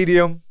without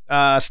Medium.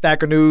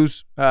 Stacker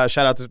News. Shout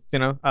out to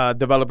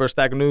developer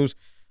Stacker News.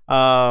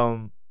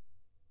 I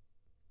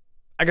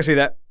can see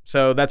that.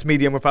 So that's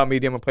Medium without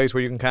Medium, a place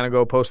where you can kind of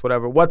go post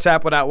whatever.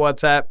 WhatsApp without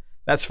WhatsApp.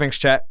 That's Sphinx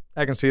Chat.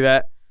 I can see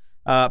that.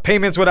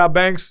 Payments without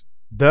banks.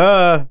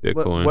 Duh.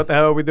 Bitcoin. What the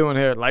hell are we doing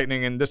here?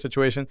 Lightning in this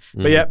situation.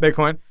 But yeah,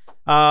 Bitcoin.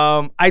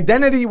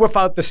 Identity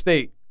without the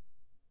state.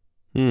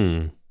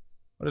 What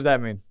does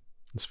that mean?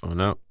 Let's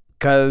find out.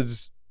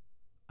 Because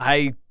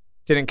I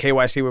didn't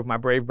KYC with my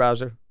Brave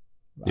browser.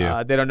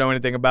 Yeah. They don't know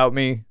anything about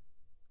me.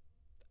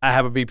 I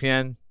have a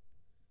VPN.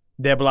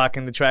 They're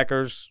blocking the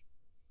trackers.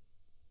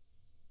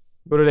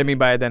 What do they mean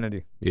by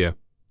identity? Yeah.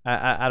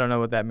 I don't know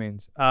what that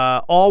means.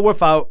 All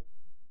without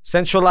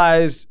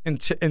centralized and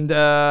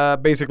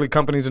basically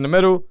companies in the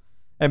middle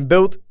and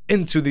built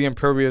into the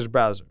Impervious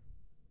browser.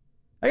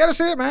 I gotta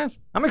see it, man.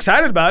 I'm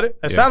excited about it.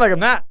 It sounds like I'm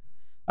not.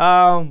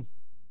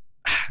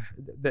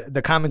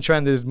 The common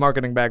trend is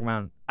marketing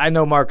background. I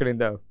know marketing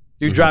though.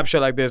 You drop shit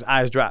like this,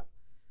 eyes drop.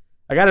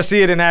 I gotta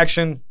see it in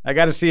action. I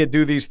gotta see it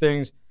do these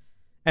things.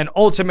 And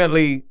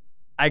ultimately,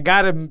 I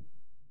gotta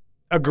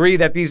agree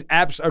that these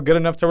apps are good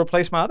enough to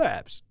replace my other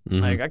apps.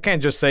 Like I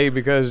can't just say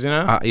because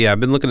yeah, I've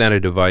been looking at a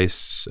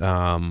device.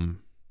 I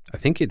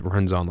think it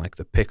runs on like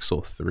the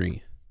Pixel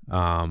 3,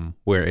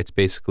 where it's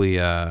basically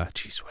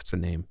what's the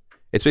name?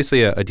 It's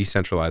basically a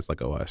decentralized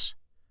like OS.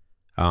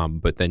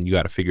 But then you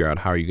got to figure out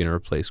how are you going to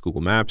replace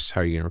Google Maps?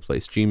 How are you going to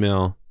replace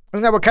Gmail?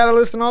 Isn't that what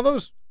Catalyst and all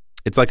those?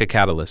 It's like a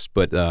Catalyst,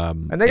 but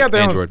and they got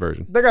their Android own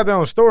version. They got their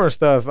own store and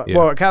stuff. Yeah.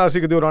 Well, Catalyst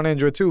you could do it on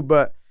Android too,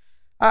 but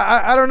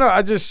I don't know.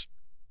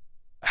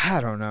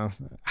 I don't know.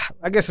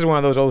 I guess it's one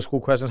of those old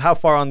school questions. How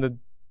far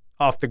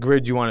off the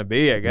grid you want to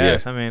be? I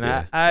guess. Yeah, I mean,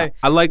 yeah.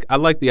 I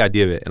like the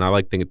idea of it, and I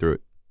like thinking through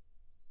it.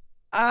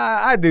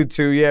 I do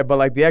too, yeah. But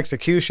like the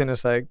execution,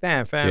 it's like,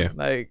 damn, fam.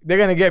 Like they're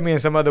gonna get me in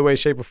some other way,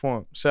 shape, or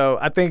form. So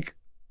I think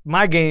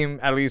my game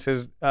at least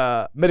is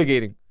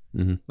mitigating.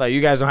 Like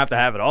you guys don't have to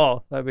have it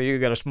all. Like you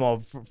got a small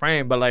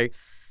frame, but like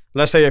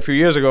let's say a few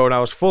years ago when I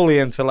was fully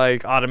into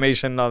like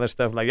automation and all this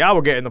stuff, like y'all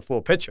were getting the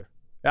full picture.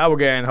 Y'all were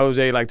getting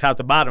Jose like top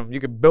to bottom. You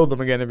could build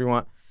them again if you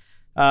want.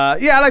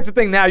 Yeah, I like to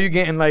think now you're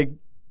getting like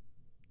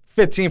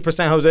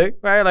 15% Jose,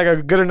 right? Like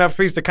a good enough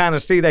piece to kind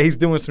of see that he's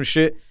doing some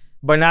shit,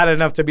 but not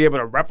enough to be able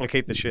to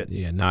replicate the shit.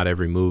 Yeah, not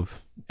every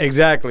move.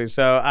 Exactly.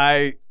 So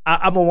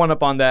I'm a one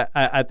up on that.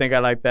 I think I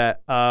like that.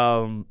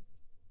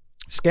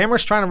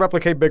 Scammers trying to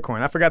replicate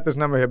Bitcoin. I forgot this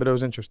number here, but it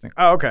was interesting.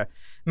 Oh, okay.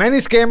 Many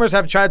scammers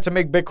have tried to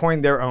make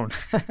Bitcoin their own.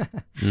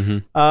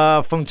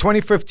 From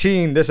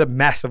 2015, there's a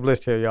massive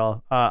list here,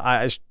 y'all.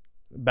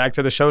 Back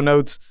to the show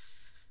notes.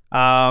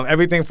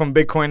 Everything from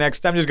Bitcoin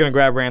XT. I'm just going to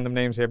grab random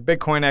names here.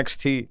 Bitcoin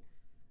XT,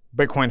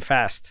 Bitcoin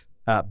Fast,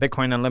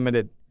 Bitcoin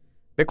Unlimited,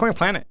 Bitcoin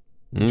Planet,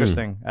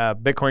 Interesting.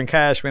 Bitcoin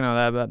Cash, we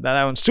know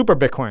that one. Super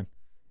Bitcoin.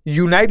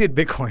 United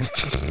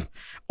Bitcoin.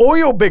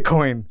 Oil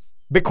Bitcoin.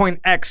 Bitcoin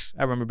X.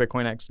 I remember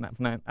Bitcoin X.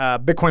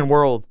 Bitcoin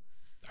World.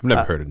 I've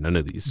never heard of none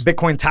of these.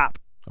 Bitcoin Top.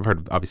 I've heard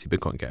of, obviously,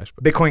 Bitcoin Cash.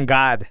 But Bitcoin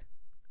God.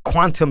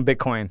 Quantum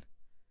Bitcoin.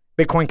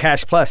 Bitcoin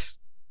Cash Plus.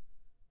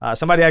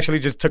 Somebody actually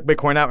just took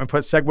Bitcoin out and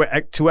put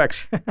Segway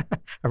 2X. I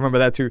remember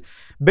that too.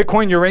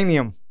 Bitcoin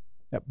Uranium.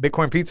 Yep.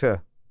 Bitcoin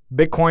Pizza.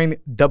 Bitcoin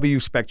W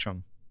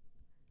Spectrum.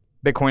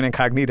 Bitcoin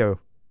Incognito.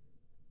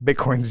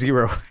 Bitcoin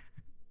Zero.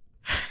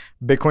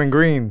 Bitcoin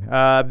Green.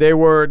 There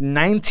were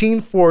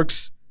 19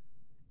 forks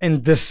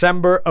in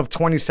December of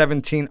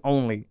 2017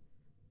 only.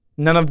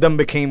 None of them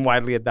became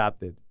widely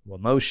adopted. Well,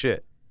 no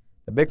shit.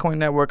 The Bitcoin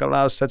network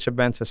allows such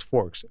events as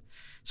forks.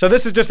 So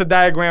this is just a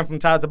diagram from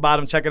top to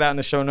bottom. Check it out in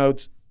the show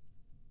notes.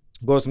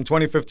 Goes from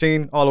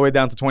 2015 all the way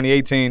down to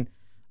 2018.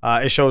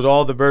 It shows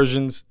all the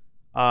versions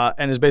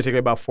and is basically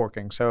about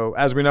forking. So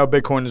as we know,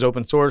 Bitcoin is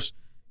open source.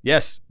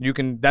 Yes, you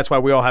can. That's why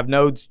we all have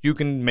nodes. You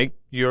can make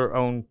your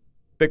own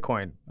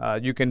Bitcoin.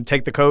 You can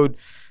take the code.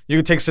 You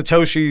can take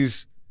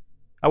Satoshi's.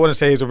 I wouldn't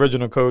say his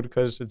original code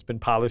because it's been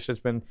polished. It's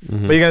been,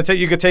 but you're gonna take.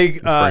 You could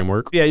take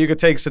framework. Yeah, you could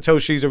take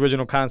Satoshi's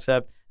original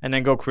concept and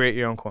then go create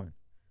your own coin.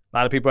 A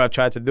lot of people have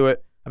tried to do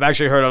it. I've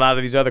actually heard a lot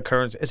of these other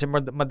currencies. Is it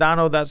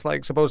Modano that's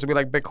like supposed to be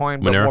like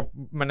Bitcoin, but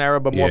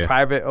Monero, but more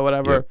private or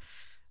whatever? Yep.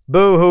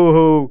 Boo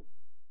hoo.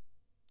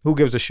 Who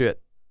gives a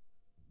shit?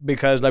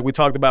 Because like we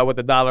talked about with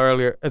the dollar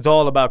earlier, it's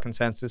all about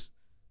consensus.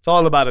 It's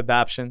all about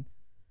adoption.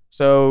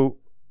 So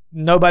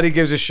nobody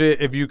gives a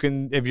shit if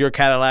your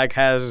Cadillac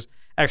has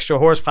extra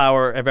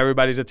horsepower if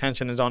everybody's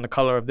attention is on the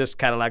color of this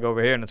Cadillac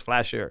over here and it's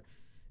flashier.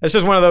 It's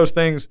just one of those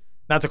things,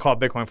 not to call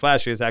Bitcoin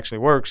flashy, it actually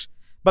works.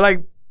 But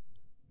like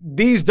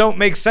these don't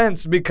make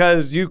sense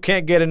because you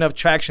can't get enough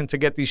traction to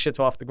get these shits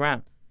off the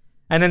ground.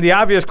 And then the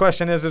obvious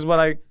question is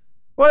well,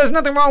 there's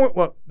nothing wrong with,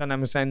 well, and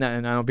I'm saying that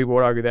and I know people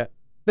would argue that.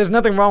 There's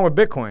nothing wrong with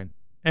Bitcoin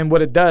and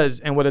what it does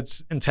and what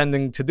it's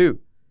intending to do.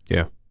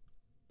 Yeah.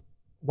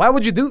 Why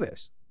would you do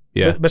this?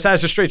 Yeah.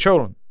 Besides just straight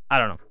trolling? I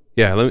don't know.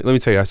 Yeah, let me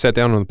tell you, I sat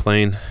down on the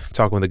plane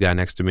talking with a guy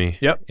next to me.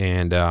 Yep.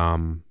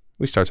 And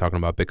we started talking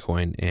about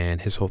Bitcoin,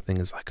 and his whole thing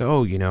is like,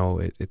 oh, you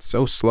know, it's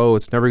so slow,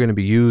 it's never going to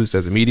be used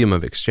as a medium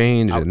of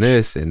exchange. Ouch. And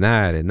this and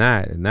that and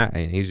that and that.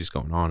 And he's just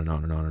going on and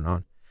on and on and on.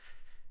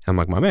 And I'm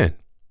like, my man,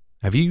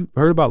 have you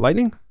heard about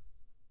Lightning?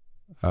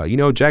 You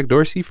know Jack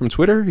Dorsey from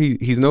Twitter?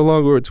 He's no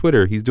longer at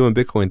Twitter. He's doing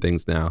Bitcoin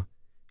things now.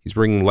 He's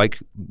bringing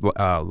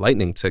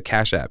Lightning to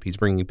Cash App. He's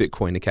bringing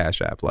Bitcoin to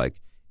Cash App,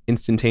 like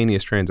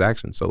instantaneous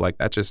transactions. So like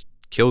that just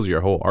kills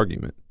your whole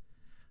argument.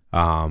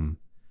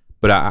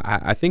 But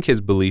I think his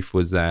belief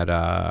was that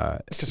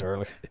it's just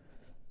early.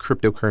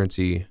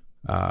 Cryptocurrency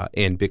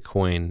and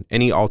Bitcoin,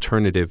 any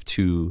alternative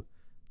to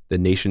the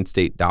nation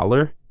state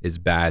dollar is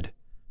bad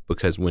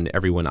because when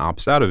everyone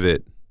opts out of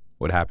it,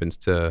 what happens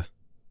to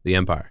the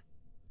empire?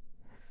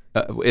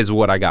 Is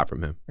what I got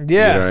from him. Yeah.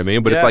 You know what I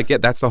mean? But it's like, yeah,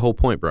 that's the whole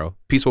point, bro.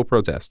 Peaceful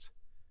protest.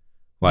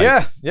 Like,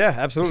 yeah,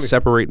 absolutely.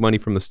 Separate money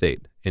from the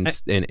state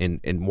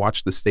and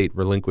watch the state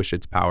relinquish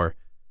its power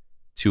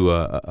to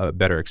a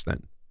better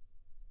extent.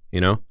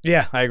 You know?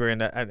 Yeah, I agree in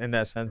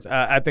that sense.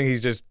 I think he's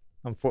just,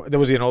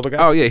 was he an older guy?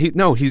 Oh, yeah.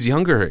 He's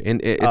younger.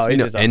 And it's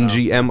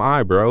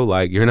NGMI, bro.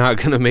 Like, you're not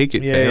going to make it,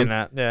 fam. You're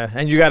not. Yeah,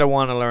 and you got to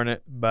want to learn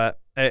it. But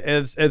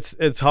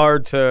it's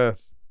hard to...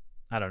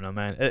 I don't know,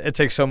 man. It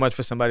takes so much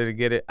for somebody to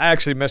get it. I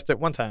actually missed it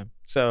one time.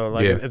 So,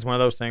 like, it's one of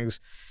those things.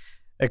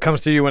 It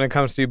comes to you when it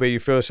comes to you, but you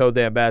feel so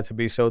damn bad to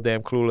be so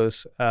damn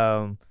clueless.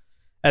 And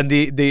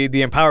the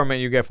empowerment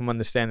you get from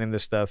understanding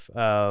this stuff.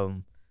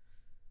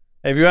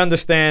 If you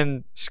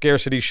understand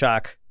scarcity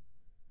shock,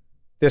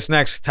 this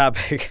next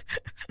topic,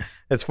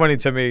 it's funny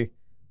to me.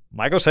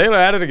 Michael Saylor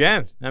at it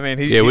again. I mean,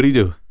 what'd he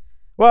do?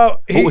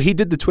 Well, he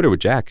did the Twitter with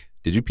Jack.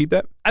 Did you peep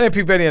that? I didn't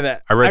peep any of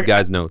that. I read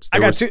guys' notes. I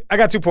got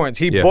 2 points.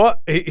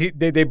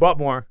 They bought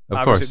more.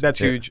 Of course. That's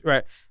huge.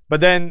 Right.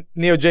 But then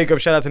Neil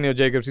Jacobs, shout out to Neil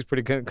Jacobs. He's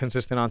pretty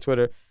consistent on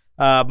Twitter.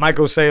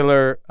 Michael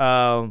Saylor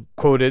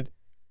quoted,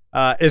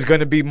 is going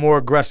to be more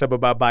aggressive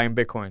about buying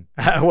Bitcoin.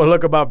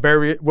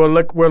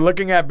 We're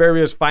looking at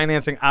various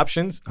financing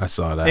options. I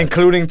saw that.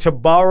 Including to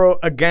borrow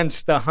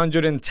against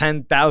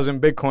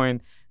 110,000 Bitcoin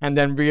and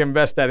then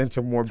reinvest that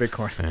into more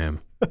Bitcoin. Damn.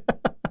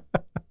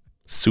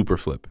 Super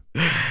flip.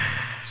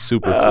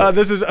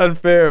 This is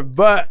unfair,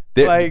 but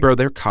bro,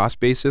 their cost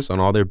basis on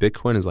all their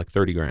Bitcoin is like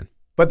 30 grand.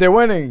 But they're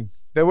winning.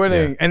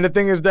 Yeah. And the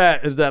thing is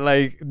that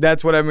like,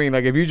 that's what I mean.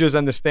 Like if you just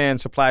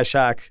understand supply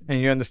shock and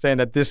you understand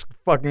that this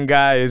fucking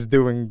guy is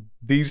doing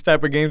these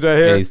type of games right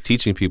here. And he's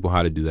teaching people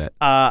how to do that.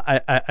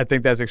 I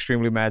think that's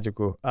extremely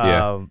magical.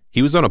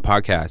 He was on a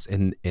podcast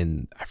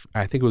and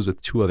I think it was with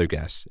 2 other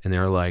guests. And they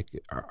were like,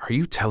 are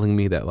you telling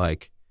me that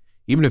like,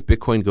 even if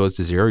Bitcoin goes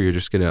to 0, you're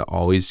just going to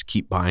always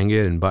keep buying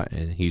it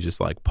and he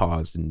just like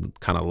paused and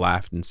kind of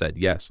laughed and said,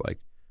 yes, like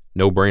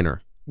no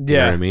brainer. You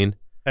know what I mean?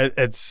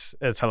 It's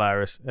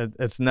hilarious.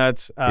 It's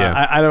nuts.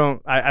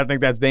 I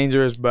think that's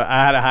dangerous, but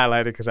I had to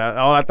highlight it because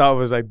all I thought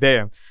was like,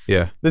 damn,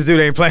 this dude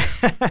ain't playing.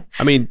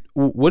 I mean,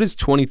 what does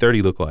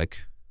 2030 look like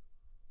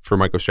for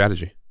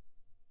MicroStrategy?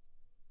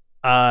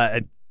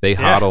 They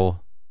hodl.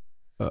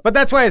 But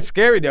that's why it's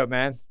scary, though,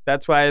 man.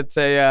 That's why it's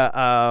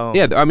a...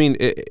 yeah, I mean,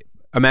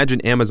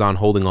 imagine Amazon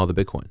holding all the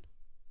Bitcoin.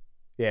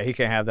 Yeah, he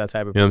can't have that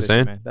type of you know position, what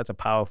I'm saying? man. That's a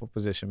powerful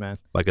position, man.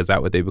 Like, is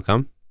that what they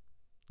become?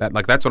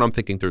 That's what I'm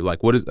thinking through.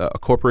 Like, what is a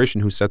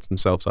corporation who sets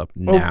themselves up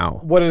now?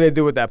 What do they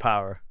do with that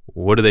power?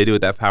 What do they do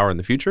with that power in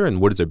the future?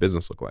 And what does their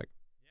business look like?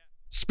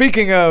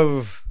 Speaking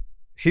of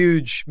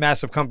huge,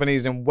 massive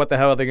companies and what the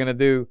hell are they going to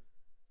do,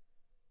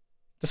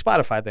 the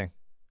Spotify thing.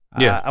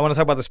 Yeah. I want to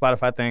talk about the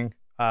Spotify thing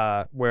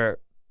where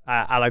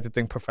I like to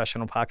think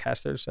professional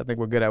podcasters. I think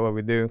we're good at what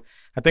we do.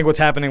 I think what's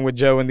happening with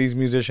Joe and these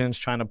musicians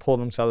trying to pull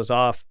themselves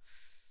off,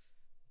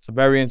 it's a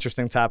very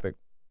interesting topic.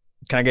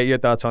 Can I get your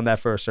thoughts on that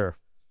first, sir?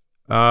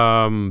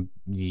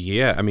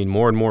 Yeah, I mean,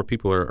 more and more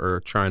people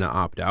are trying to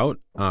opt out.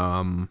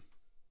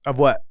 Of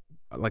what?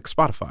 Like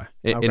Spotify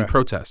in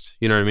protest.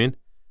 You know what I mean?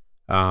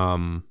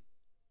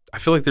 I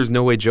feel like there's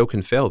no way Joe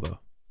can fail though.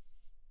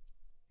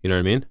 You know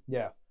what I mean?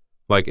 Yeah.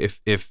 Like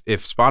if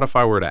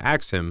Spotify were to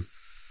axe him,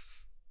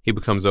 he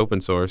becomes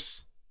open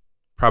source,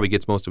 probably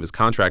gets most of his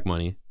contract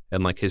money,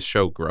 and like his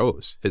show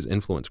grows, his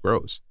influence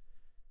grows.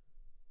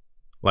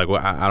 Like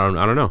what? I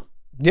don't know.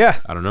 Yeah.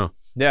 I don't know.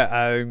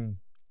 Yeah.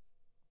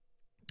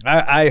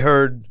 I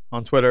heard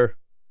on Twitter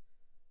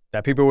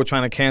that people were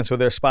trying to cancel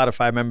their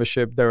Spotify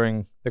membership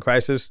during the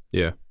crisis.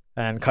 Yeah.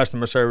 And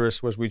customer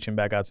service was reaching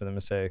back out to them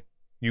and say,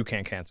 you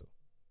can't cancel.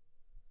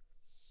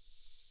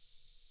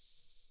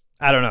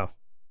 I don't know.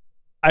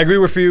 I agree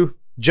with you.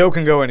 Joe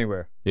can go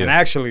anywhere. Yeah. And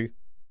actually,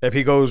 if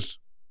he goes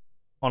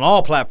on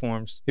all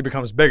platforms, he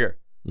becomes bigger.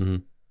 Mm-hmm.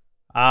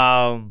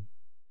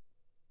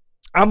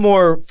 I'm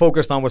more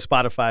focused on what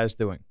Spotify is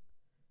doing.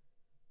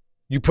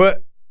 You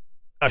put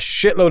a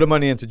shitload of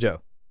money into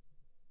Joe.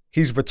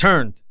 He's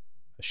returned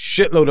a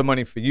shitload of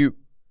money for you.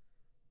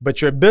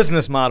 But your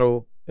business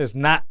model is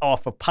not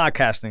off of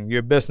podcasting.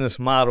 Your business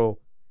model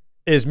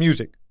is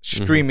music,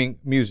 streaming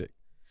music.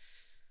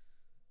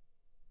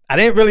 I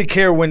didn't really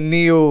care when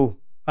Neil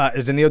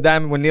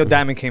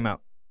Diamond came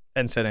out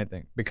and said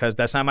anything because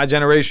that's not my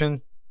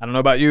generation. I don't know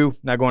about you.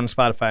 Not going to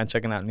Spotify and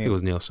checking out Neil. I think it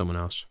was Neil someone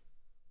else.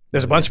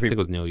 There's a bunch of people. I think it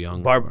was Neil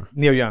Young.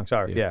 Neil Young,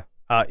 sorry. Yeah.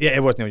 Yeah,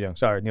 it was Neil Young.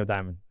 Sorry, Neil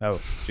Diamond. Oh,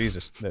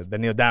 Jesus. The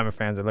Neil Diamond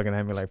fans are looking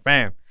at me like,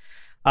 fam.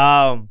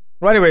 Well,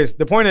 anyways,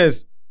 the point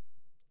is,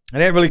 I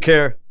didn't really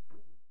care.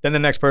 Then the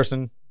next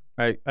person,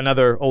 right?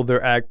 Another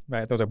older act, right?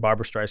 I think it was like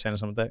Barbara Streisand or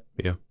something like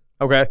that. Yeah.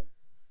 Okay.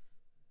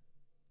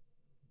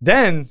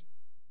 Then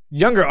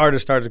younger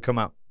artists started to come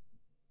out.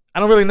 I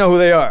don't really know who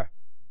they are.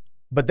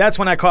 But that's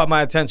when I caught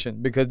my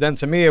attention because then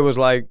to me it was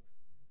like,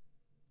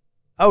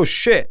 oh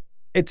shit,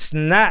 it's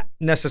not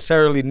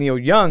necessarily Neil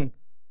Young.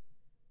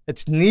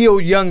 It's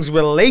Neil Young's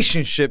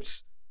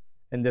relationships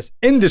in this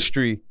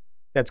industry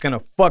that's going to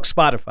fuck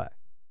Spotify.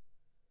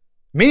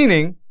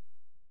 Meaning,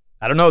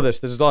 I don't know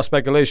this. This is all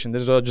speculation.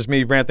 This is all just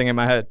me ranting in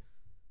my head.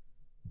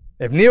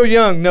 If Neil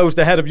Young knows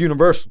the head of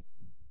Universal,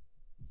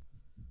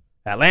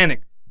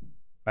 Atlantic,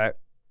 right?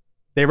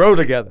 They rode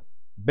together,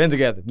 been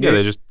together. Yeah,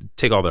 they just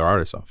take all their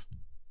artists off.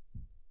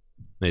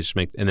 They just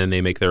make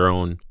their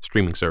own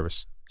streaming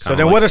service. So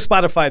then what does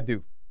Spotify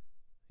do?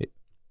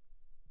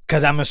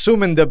 Because I'm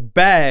assuming the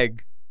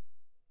bag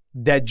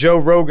that Joe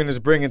Rogan is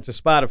bringing to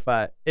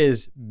Spotify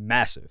is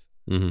massive.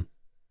 Mm-hmm.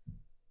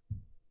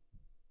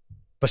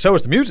 But so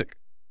is the music.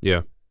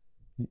 Yeah.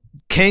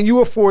 Can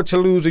you afford to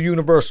lose a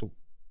Universal?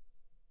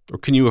 Or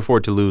can you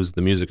afford to lose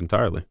the music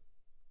entirely?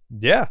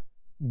 Yeah.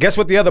 Guess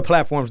what the other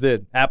platforms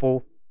did?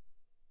 Apple,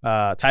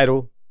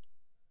 Tidal.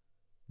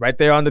 Right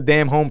there on the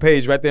damn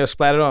homepage, right there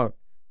splattered on.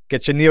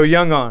 Get your Neil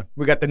Young on.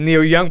 We got the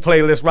Neil Young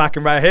playlist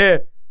rocking right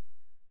here.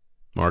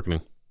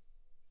 Marketing.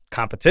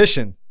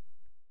 Competition.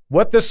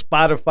 What does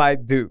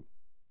Spotify do?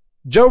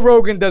 Joe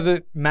Rogan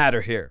doesn't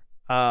matter here.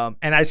 And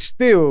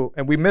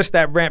we missed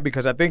that rant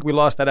because I think we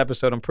lost that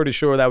episode. I'm pretty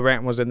sure that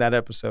rant was in that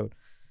episode.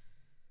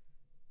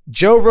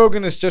 Joe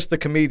Rogan is just a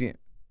comedian.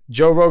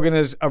 Joe Rogan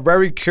is a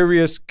very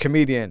curious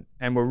comedian.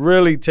 And what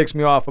really ticks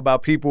me off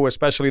about people,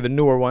 especially the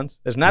newer ones,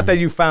 is not that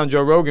you found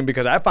Joe Rogan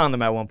because I found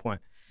him at one point,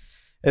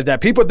 is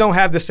that people don't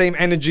have the same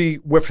energy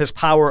with his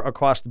power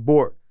across the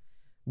board.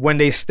 When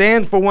they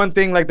stand for one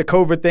thing like the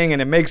COVID thing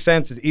and it makes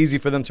sense, it's easy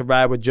for them to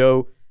ride with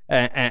Joe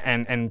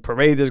and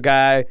parade this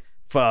guy.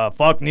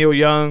 Fuck Neil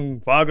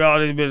Young, fuck all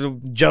these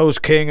Joe's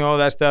king and all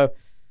that stuff.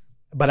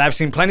 But I've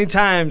seen plenty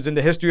times in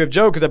the history of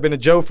Joe, because I've been a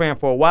Joe fan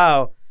for a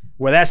while,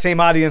 where that same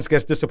audience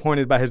gets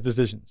disappointed by his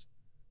decisions,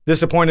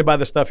 disappointed by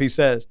the stuff he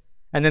says.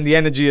 And then the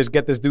energy is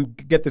get this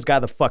guy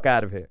the fuck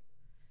out of here.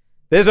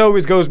 This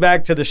always goes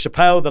back to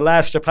the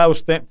last Chappelle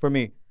stint for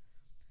me.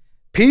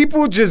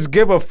 People just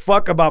give a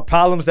fuck about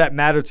problems that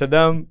matter to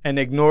them and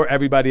ignore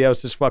everybody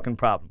else's fucking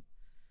problem.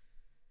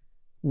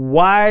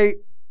 Why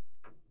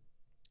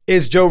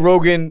is Joe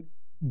Rogan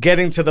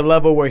getting to the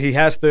level where he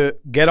has to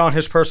get on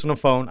his personal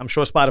phone? I'm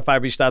sure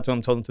Spotify reached out to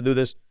him, told him to do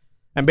this,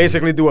 and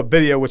basically do a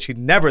video, which he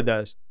never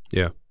does.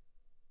 Yeah.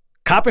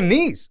 Copping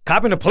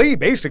a plea,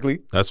 basically.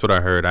 That's what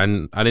I heard. I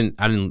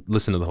didn't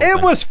listen to the whole thing.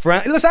 It was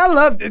friend. Listen, I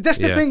love that's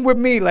the thing with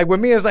me. Like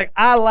with me, it's like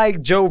I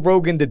like Joe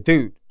Rogan, the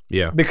dude.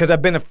 Yeah. Because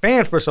I've been a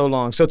fan for so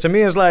long. So to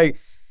me, it's like,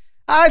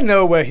 I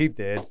know what he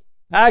did.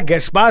 I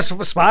guess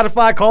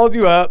Spotify called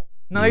you up.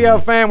 No, yo,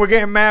 fam, we're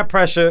getting mad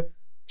pressure.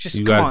 Just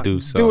you come on, do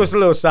us a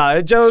little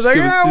solid. Joe's like,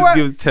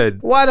 give us 10.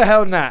 Why the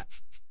hell not?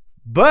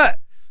 But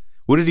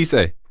what did he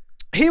say?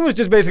 He was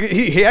just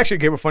basically, he actually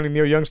gave a funny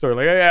Neil Young story.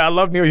 Like, yeah, I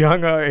love Neil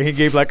Young. He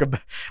gave like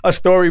a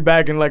story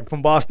back in like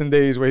from Boston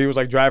days where he was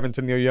like driving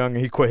to Neil Young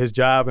and he quit his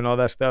job and all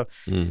that stuff.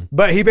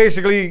 But he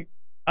basically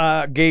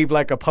gave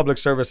like a public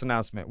service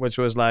announcement, which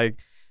was like,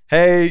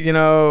 hey, you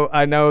know,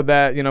 I know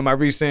that, you know, my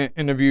recent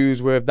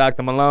interviews with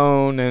Dr.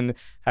 Malone and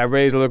I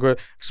raised a little,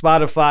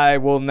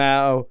 Spotify will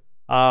now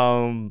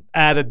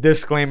add a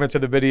disclaimer to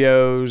the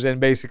videos and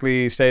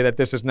basically say that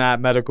this is not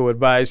medical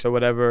advice or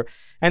whatever.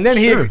 And then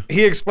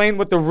he explained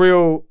what the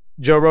real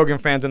Joe Rogan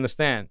fans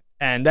understand.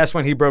 And that's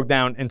when he broke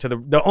down into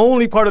the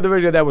only part of the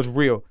video that was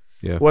real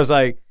was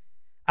like,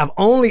 I've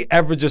only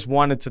ever just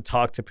wanted to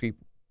talk to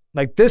people.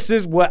 Like, this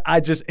is what I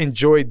just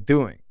enjoyed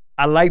doing.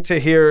 I like to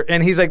hear,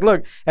 and he's like,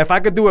 look, if I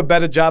could do a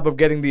better job of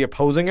getting the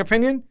opposing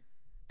opinion,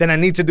 then I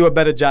need to do a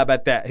better job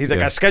at that. He's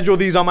like, I schedule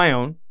these on my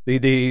own.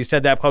 He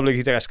said that publicly.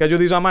 He's like, I schedule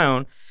these on my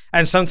own.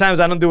 And sometimes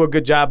I don't do a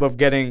good job of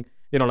getting,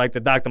 you know, like the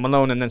Dr.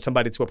 Malone and then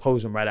somebody to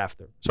oppose him right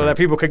after. So that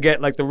people could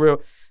get like the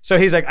real. So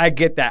he's like, I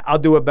get that. I'll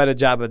do a better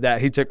job of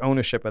that. He took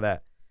ownership of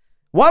that.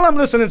 While I'm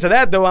listening to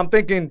that, though, I'm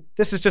thinking,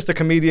 this is just a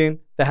comedian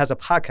that has a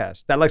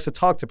podcast that likes to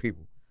talk to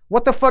people.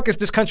 What the fuck is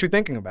this country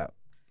thinking about?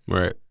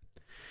 Right.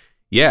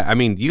 Yeah, I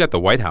mean, you got the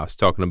White House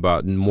talking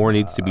about more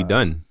needs to be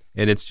done.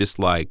 And it's just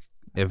like,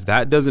 if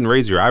that doesn't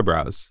raise your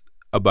eyebrows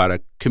about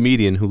a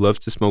comedian who loves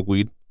to smoke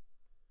weed,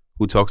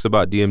 who talks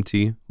about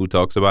DMT, who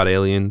talks about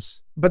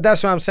aliens. But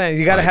that's what I'm saying.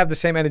 You got to have the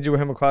same energy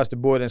with him across the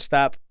board and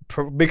stop.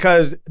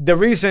 Because the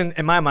reason,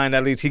 in my mind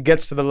at least, he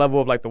gets to the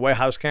level of like the White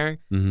House caring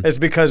is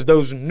because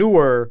those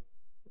newer,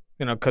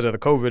 you know, because of the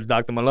COVID,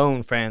 Dr.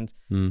 Malone fans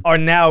are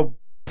now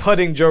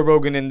putting Joe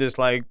Rogan in this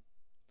like,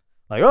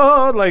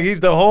 oh, like he's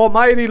the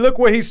almighty, look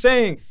what he's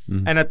saying.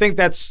 And I think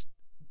that's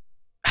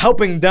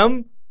helping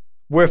them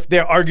with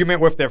their argument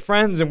with their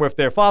friends and with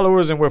their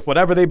followers and with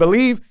whatever they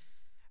believe.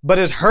 But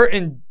it's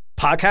hurting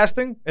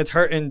podcasting. It's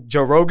hurting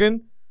Joe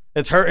Rogan.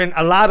 It's hurting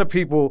a lot of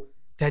people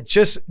that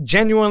just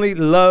genuinely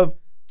love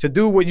to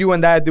do what you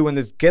and I do and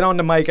just get on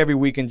the mic every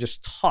week and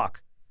just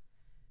talk.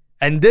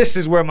 And this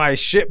is where my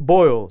shit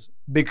boils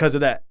because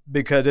of that.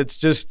 Because it's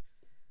just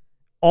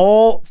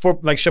all for,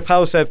 like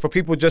Chappelle said, for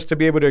people just to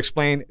be able to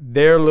explain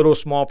their little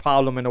small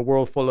problem in a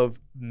world full of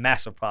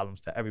massive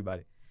problems to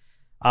everybody.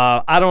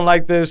 I don't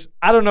like this.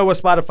 I don't know what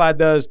Spotify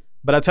does,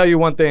 but I tell you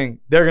one thing,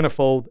 they're going to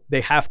fold.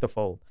 They have to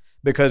fold.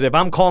 Because if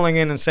I'm calling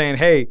in and saying,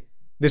 hey,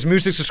 this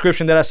music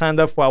subscription that I signed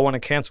up for, I want to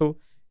cancel,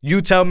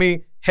 you tell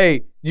me,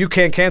 hey, you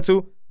can't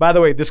cancel. By the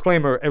way,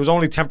 disclaimer, it was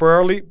only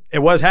temporarily. It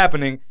was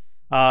happening.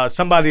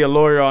 Somebody, a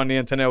lawyer on the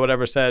internet,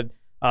 whatever, said,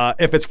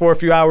 if it's for a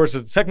few hours,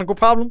 it's a technical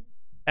problem.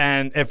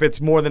 And if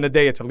it's more than a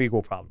day, it's a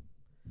legal problem.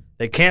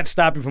 They can't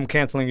stop you from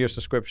canceling your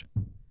subscription.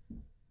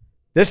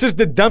 This is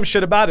the dumb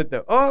shit about it,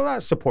 though. Oh,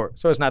 support.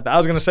 So it's not that. I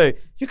was going to say,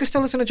 you can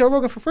still listen to Joe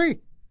Rogan for free.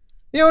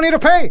 You don't need to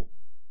pay.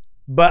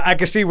 But I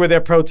can see where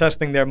they're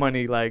protesting their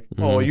money, like,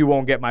 oh, you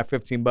won't get my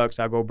 $15.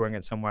 I'll go bring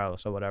it somewhere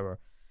else or whatever.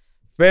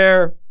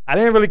 Fair. I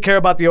didn't really care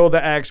about the older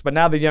acts, but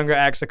now the younger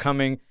acts are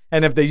coming.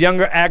 And if the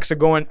younger acts are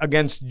going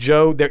against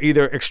Joe, they're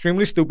either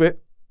extremely stupid,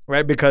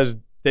 right? Because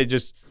they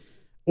just,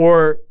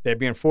 or they're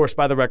being forced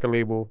by the record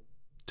label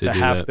to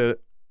have to.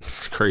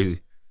 It's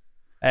crazy.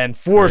 And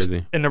forced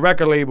in the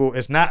record label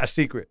is not a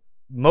secret.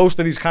 Most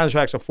of these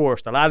contracts are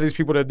forced. A lot of these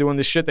people that are doing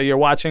this shit that you're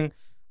watching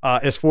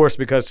is forced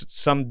because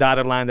some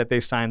dotted line that they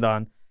signed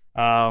on.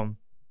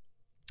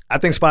 I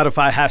think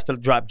Spotify has to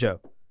drop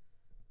Joe.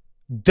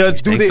 Do you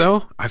think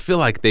so? I feel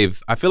like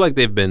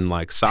they've been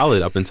like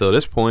solid up until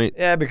this point.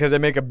 Yeah, because they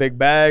make a big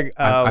bag.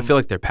 I feel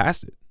like they're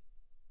past it.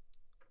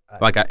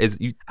 Like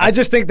I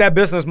just think that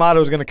business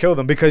model is going to kill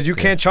them because you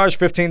can't charge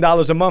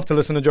 $15 a month to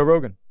listen to Joe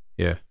Rogan.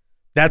 Yeah.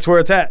 That's where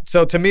it's at.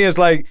 So to me, it's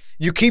like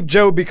you keep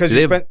Joe because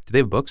do they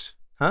have books?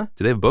 Huh?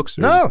 Do they have books?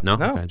 No.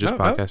 Okay, just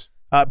podcasts.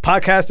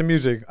 Podcast and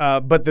music.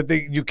 But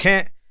you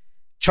can't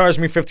charge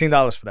me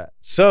 $15 for that.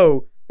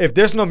 So if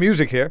there's no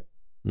music here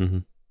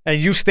and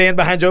you stand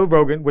behind Joe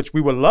Rogan, which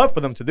we would love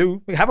for them to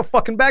do, we have a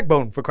fucking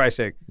backbone, for Christ's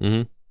sake.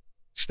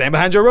 Stand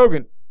behind Joe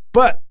Rogan.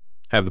 But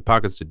have the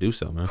pockets to do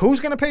so, man. Who's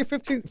gonna pay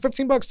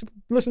 $15 to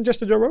listen just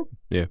to Joe Rogan?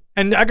 Yeah.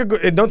 And I could go,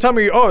 and don't tell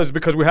me, oh, it's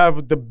because we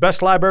have the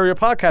best library of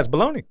podcasts.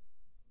 Baloney.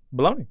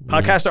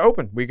 Podcasts are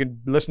open. We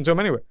can listen to them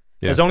anywhere.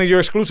 It's only your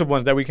exclusive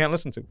ones that we can't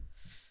listen to.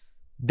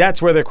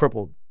 That's where they're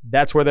crippled.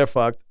 That's where they're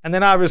fucked. And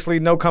then obviously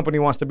no company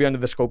wants to be under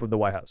the scope of the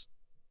White House.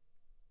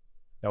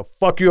 They'll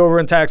fuck you over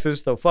in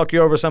taxes. They'll fuck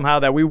you over somehow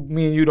that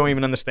me and you don't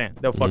even understand.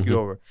 They'll fuck you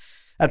over.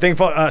 I think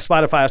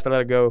Spotify has to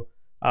let it go.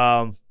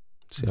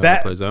 See how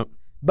that plays out.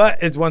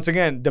 But it's once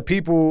again, the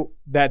people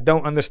that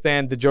don't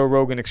understand the Joe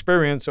Rogan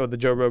experience or the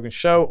Joe Rogan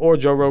show or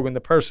Joe Rogan the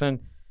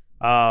person.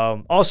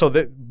 Also,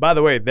 by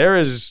the way, there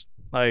is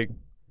like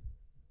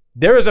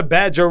there is a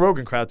bad Joe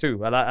Rogan crowd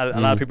too. A lot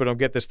of people don't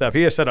get this stuff.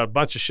 He has said a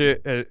bunch of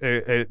shit,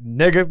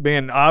 nigga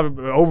being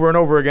over and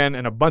over again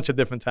in a bunch of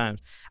different times.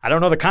 I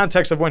don't know the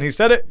context of when he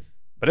said it,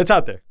 but it's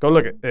out there. Go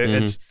look at it.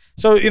 It's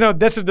so, you know,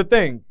 this is the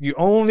thing. You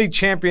only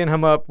champion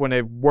him up when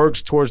it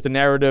works towards the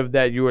narrative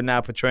that you are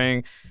now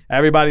portraying.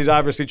 Everybody's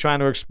obviously trying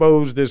to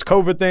expose this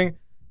COVID thing.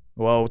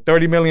 Well,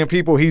 30 million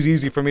people, he's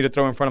easy for me to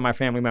throw in front of my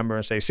family member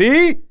and say,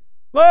 see,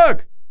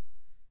 look.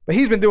 But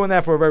he's been doing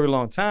that for a very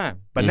long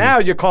time. But now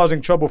you're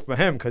causing trouble for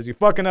him because you're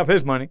fucking up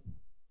his money,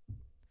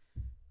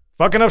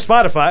 fucking up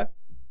Spotify,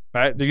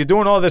 right? You're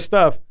doing all this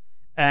stuff,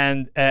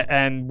 and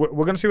we're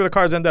going to see where the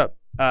cards end up.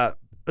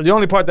 The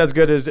only part that's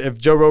good is if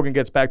Joe Rogan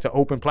gets back to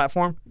open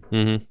platform,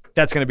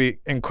 that's going to be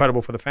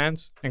incredible for the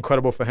fans,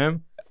 incredible for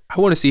him.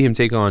 I want to see him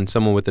take on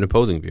someone with an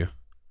opposing view.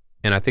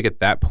 And I think at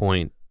that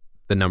point,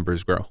 the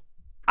numbers grow.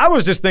 I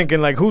was just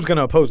thinking, like, who's going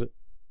to oppose it?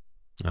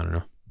 I don't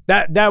know.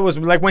 That was,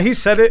 like, when he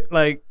said it,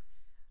 like,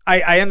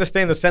 I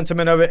understand the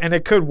sentiment of it, and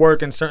it could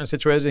work in certain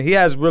situations. He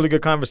has really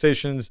good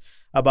conversations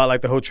about,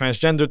 like, the whole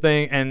transgender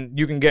thing, and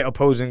you can get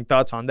opposing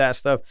thoughts on that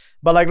stuff.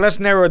 But, like, let's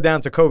narrow it down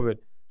to COVID.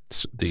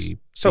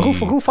 So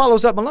who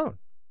follows up Malone?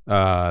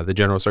 The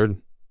general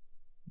surgeon.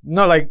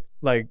 No,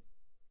 like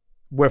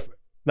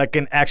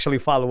can actually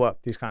follow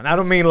up these kind. I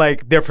don't mean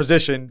like their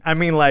position. I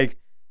mean like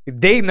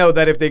they know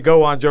that if they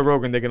go on Joe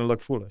Rogan, they're gonna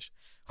look foolish.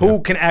 Who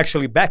can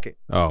actually back it?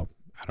 Oh,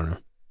 I don't know.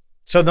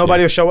 So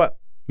nobody will show up.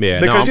 Yeah,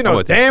 because you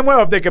know damn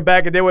well if they could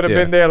back it, they would have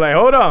been there. Like,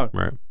 hold on.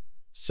 Right.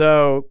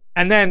 So,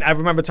 and then I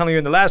remember telling you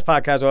in the last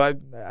podcast, or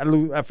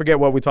I forget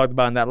what we talked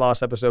about in that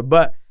last episode,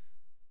 but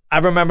I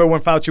remember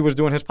when Fauci was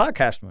doing his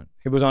podcast run.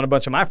 He was on a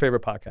bunch of my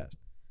favorite podcasts.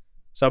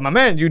 So, my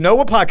man, you know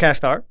what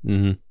podcasts are.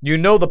 You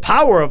know the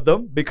power of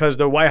them because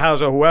the White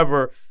House or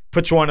whoever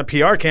put you on a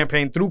PR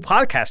campaign through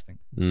podcasting.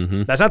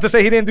 That's not to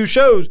say he didn't do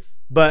shows,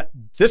 but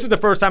this is the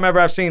first time ever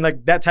I've seen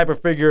like that type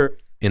of figure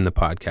in the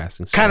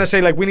podcasting kind of say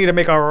like we need to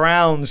make our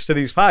rounds to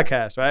these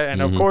podcasts, right?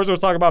 And of course, it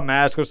was talking about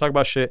masks, it was talking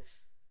about shit.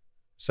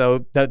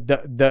 So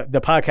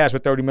the podcast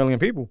with 30 million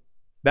people.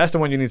 That's the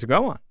one you need to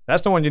go on.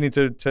 That's the one you need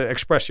to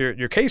express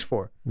your case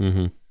for.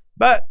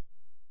 But,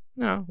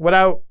 you know,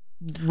 without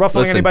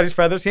ruffling anybody's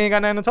feathers, he ain't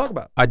got nothing to talk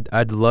about.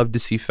 I'd love to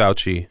see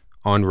Fauci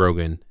on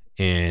Rogan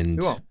and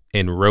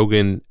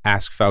Rogan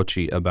ask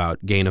Fauci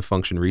about gain of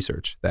function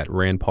research that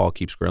Rand Paul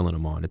keeps grilling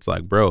him on. It's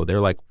like, bro,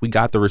 they're like, we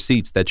got the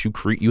receipts that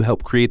you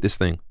helped create this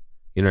thing.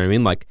 You know what I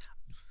mean? Like,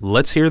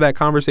 let's hear that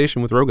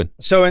conversation with Rogan.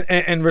 So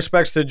in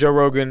respects to Joe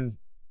Rogan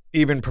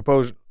even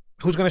proposed,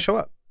 who's going to show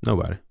up?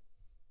 Nobody.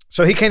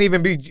 So he can't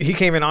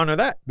even honor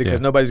that because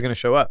nobody's going to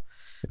show up.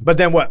 But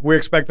then what? We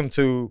expect them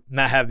to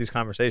not have these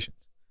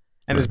conversations.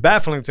 And it's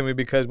baffling to me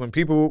because when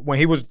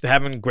he was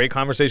having great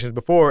conversations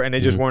before and they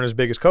just weren't as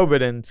big as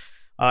COVID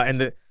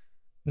and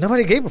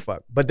nobody gave a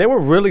fuck. But they were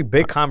really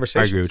big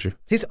conversations. I agree with you.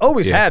 He's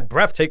always had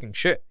breathtaking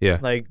shit. Yeah.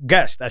 Like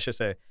guest, I should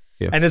say.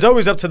 Yeah. And it's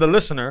always up to the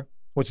listener,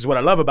 which is what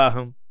I love about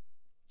him,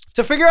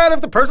 to figure out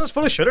if the person's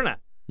full of shit or not.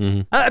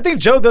 I think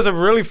Joe does a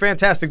really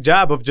fantastic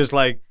job of just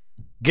like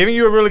giving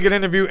you a really good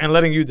interview and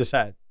letting you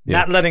decide.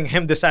 Not letting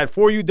him decide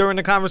for you during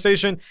the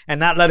conversation and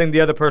not letting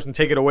the other person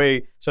take it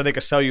away so they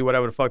can sell you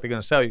whatever the fuck they're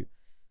going to sell you.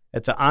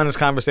 It's an honest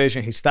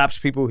conversation. He stops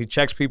people. He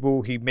checks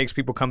people. He makes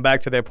people come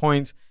back to their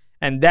points.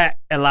 And that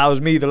allows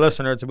me, the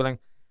listener, to be like,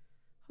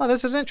 oh,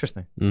 this is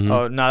interesting.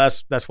 Oh, no,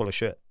 that's full of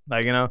shit.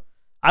 Like, you know,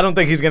 I don't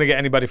think he's going to get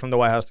anybody from the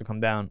White House to come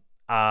down.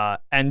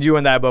 And you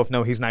and I both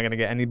know he's not going to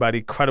get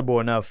anybody credible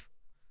enough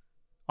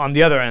on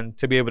the other end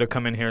to be able to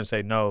come in here and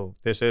say, no,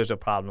 this is a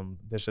problem.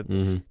 They're just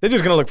going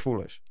to look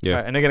foolish. Yeah.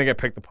 Right? And they're going to get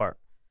picked apart.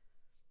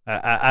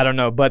 I don't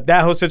know. But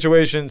that whole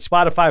situation,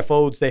 Spotify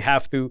folds, they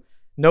have to.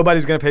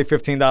 Nobody's going to pay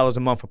 $15 a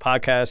month for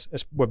podcasts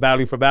with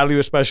value for value,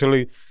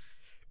 especially.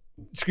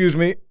 Excuse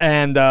me.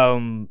 And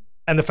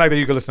the fact that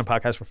you can listen to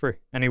podcasts for free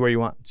anywhere you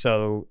want.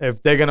 So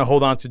if they're going to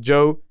hold on to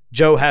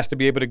Joe has to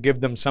be able to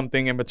give them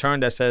something in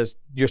return that says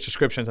your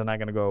subscriptions are not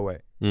going to go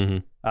away.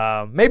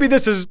 Maybe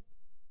this is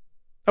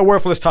a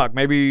worthless talk.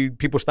 Maybe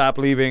people stop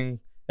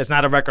leaving. It's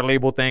not a record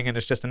label thing and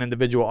it's just an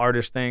individual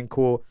artist thing.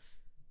 Cool.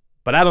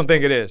 But I don't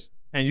think it is.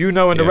 And you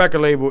know in the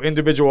record label,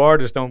 individual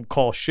artists don't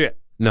call shit.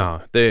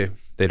 No, they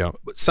don't.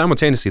 But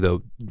simultaneously,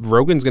 though,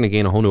 Rogan's going to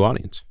gain a whole new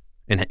audience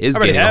and is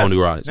gaining a whole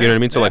new audience. You know what I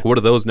mean? So, like, what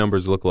do those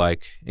numbers look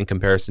like in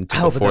comparison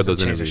to before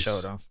those interviews?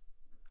 Show, though.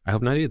 I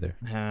hope not either.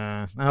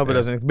 I hope it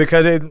doesn't.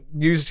 Because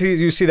you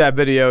see that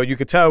video, you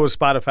could tell it was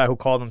Spotify who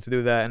called them to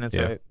do that. And it's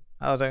like,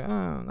 I was like,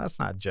 oh, that's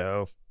not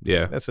Joe.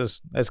 Yeah.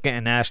 It's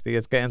getting nasty.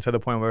 It's getting to the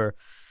point where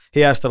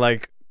he has to,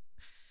 like,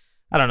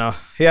 I don't know.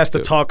 He has to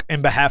talk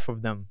in behalf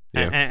of them.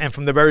 Yeah. And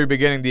from the very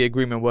beginning, the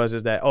agreement was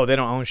that, they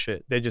don't own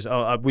shit. They just,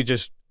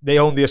 they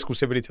own the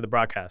exclusivity to the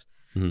broadcast.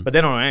 But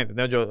they don't own anything.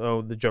 They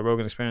own the Joe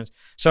Rogan experience.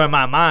 So in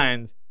my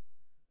mind,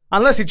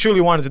 unless he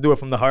truly wanted to do it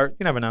from the heart,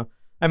 you never know.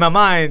 In my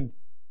mind,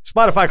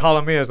 Spotify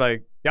calling me is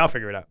like, y'all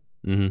figure it out.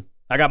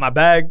 I got my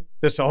bag.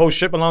 This whole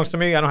shit belongs to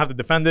me. I don't have to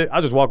defend it.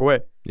 I'll just walk away.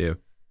 Yeah.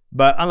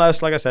 But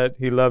unless, like I said,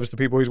 he loves the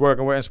people he's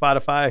working with in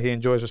Spotify, he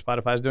enjoys what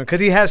Spotify's doing. Because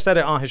he has said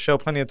it on his show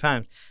plenty of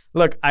times.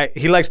 Look,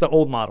 he likes the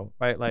old model,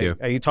 right?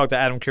 Like he talked to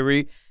Adam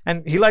Curry,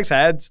 and he likes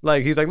ads.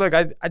 Like he's like, look,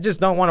 I just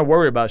don't want to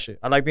worry about shit.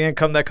 I like the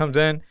income that comes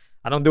in.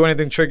 I don't do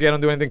anything tricky. I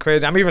don't do anything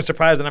crazy. I'm even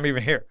surprised that I'm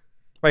even here.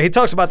 Right? He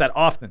talks about that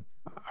often.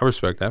 I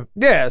respect that.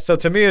 Yeah. So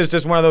to me, it's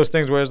just one of those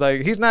things where it's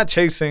like he's not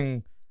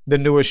chasing the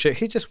newest shit.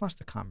 He just wants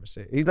to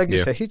conversate. He's like you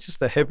said, he's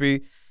just a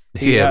hippie.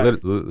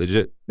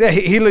 Legit. Yeah,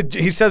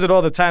 he says it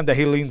all the time that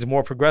he leans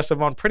more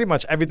progressive on pretty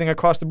much everything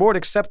across the board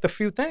except a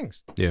few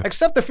things. Yeah.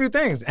 Except a few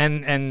things.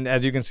 And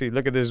as you can see,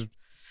 look at this.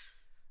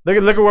 Look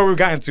at where we've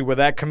gotten to, where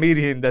that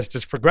comedian that's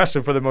just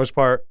progressive for the most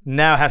part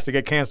now has to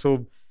get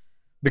canceled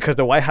because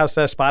the White House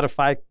says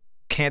Spotify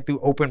can't do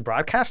open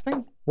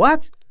broadcasting?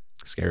 What?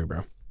 Scary,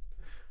 bro.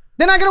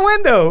 They're not gonna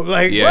win though.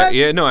 Like what?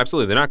 Yeah, no,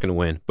 absolutely. They're not gonna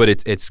win. But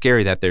it's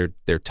scary that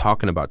they're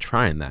talking about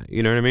trying that.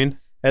 You know what I mean?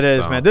 It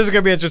is, man. This is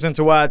going to be interesting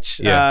to watch.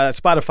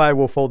 Spotify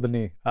will fold the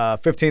knee.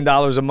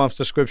 $15 a month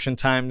subscription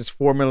times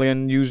 4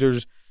 million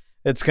users.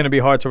 It's going to be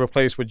hard to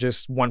replace with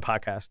just one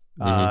podcast.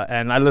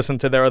 And I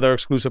listened to their other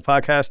exclusive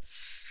podcast.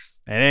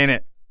 It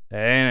ain't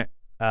it.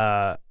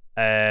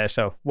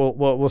 So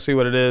we'll see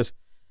what it is.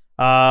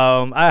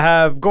 I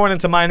have going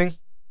into mining.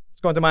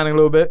 Let's go into mining a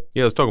little bit.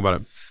 Yeah, let's talk about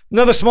it.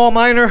 Another small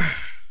miner.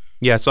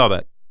 Yeah, I saw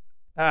that.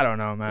 I don't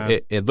know, man.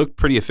 It looked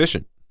pretty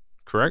efficient.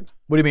 Correct?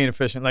 What do you mean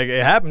efficient? Like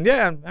it happened?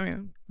 Yeah, I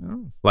mean, I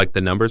don't know. Like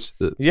the numbers?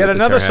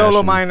 Another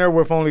solo miner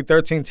with only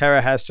 13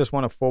 terahash just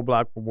won a full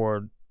block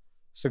reward,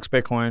 6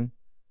 Bitcoin.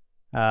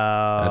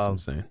 That's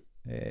insane.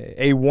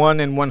 A 1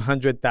 in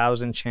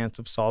 100,000 chance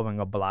of solving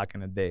a block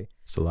in a day.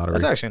 It's a lottery.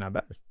 That's actually not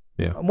bad.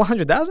 Yeah.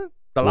 100,000?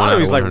 The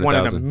lottery's like 1 in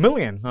a 100,000.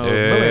 million.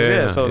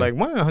 Yeah. So like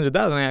 1 in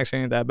 100,000 actually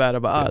ain't that bad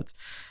of odds.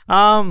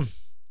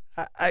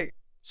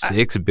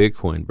 6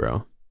 Bitcoin,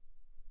 bro.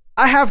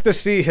 I have to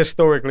see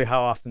historically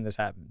how often this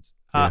happens.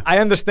 I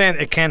understand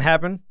it can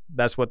happen.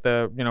 That's what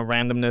the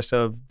randomness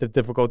of the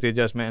difficulty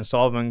adjustment and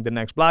solving the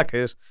next block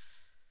is.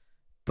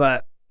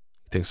 But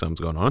you think something's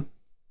going on?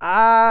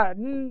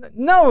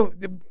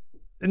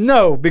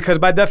 No, because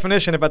by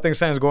definition, if I think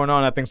something's going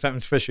on, I think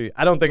something's fishy.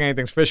 I don't think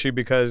anything's fishy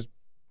because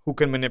who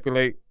can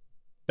manipulate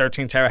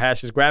 13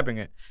 terahashes grabbing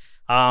it?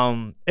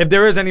 If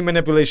there is any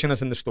manipulation,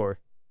 it's in the story.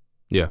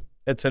 Yeah,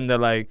 it's in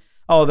the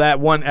that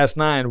one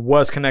S9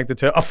 was connected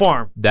to a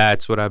farm.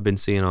 That's what I've been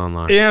seeing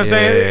online. You know what I'm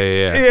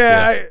saying?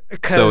 Yeah.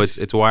 So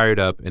it's wired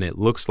up and it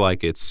looks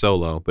like it's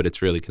solo, but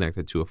it's really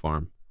connected to a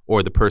farm.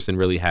 Or the person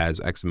really has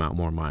X amount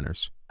more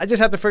miners. I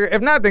just have to figure,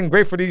 if not, then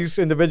great for these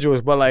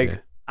individuals.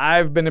 But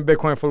I've been in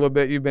Bitcoin for a little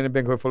bit. You've been in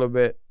Bitcoin for a little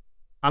bit.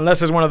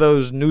 Unless it's one of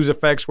those news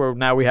effects where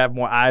now we have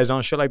more eyes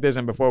on shit like this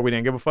and before we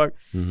didn't give a fuck.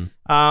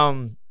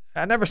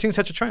 I've never seen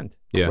such a trend.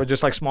 Yeah. Where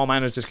just small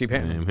miners just keep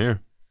hitting. I'm here.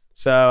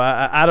 So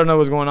I don't know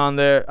what's going on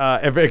there.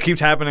 If it keeps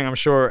happening, I'm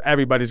sure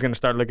everybody's going to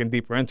start looking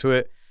deeper into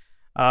it.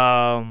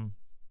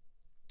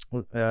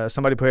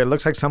 Somebody put it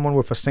looks like someone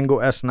with a single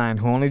S9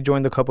 who only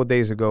joined a couple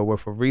days ago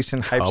with a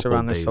recent hypes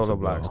around the solo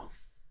blocks.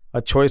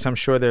 A choice I'm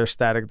sure they're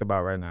ecstatic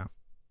about right now.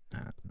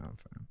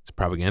 It's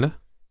propaganda?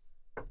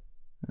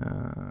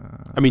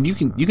 I mean, you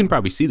can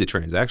probably see the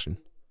transaction.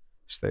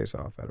 Stays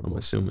off. I'm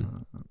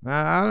assuming.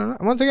 I don't know.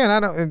 Once again, I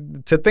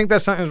don't. To think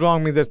that something's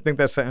wrong means to think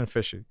that something's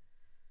fishy.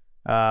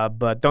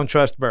 But don't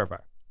trust, verify.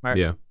 Right?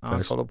 Yeah.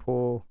 Solo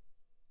pool.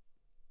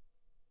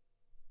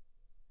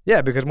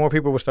 Yeah, because more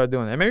people will start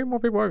doing it. And maybe more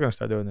people are going to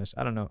start doing this.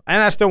 I don't know. And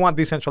I still want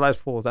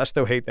decentralized pools. I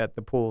still hate that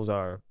the pools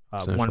are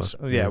one.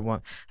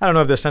 I don't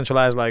know if they're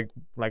centralized like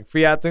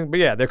fiat thing,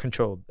 but yeah, they're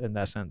controlled in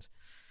that sense.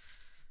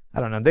 I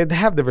don't know. They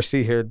have the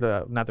receipt here,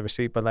 not the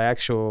receipt, but the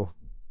actual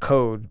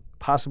code.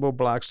 Possible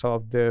block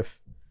solved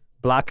diff.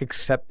 Block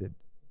accepted.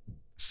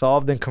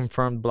 Solved and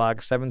confirmed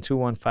block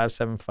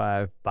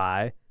 721575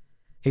 by.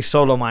 He's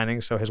solo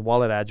mining, so his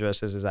wallet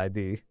address is his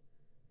ID.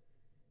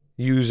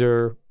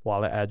 User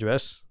wallet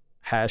address.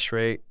 Hash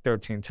rate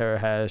 13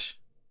 terahash.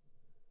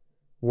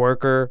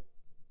 Worker,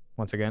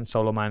 once again,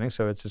 solo mining,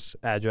 so it's his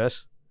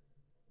address.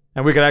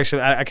 And we could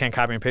actually, I can't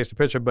copy and paste the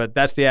picture, but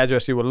that's the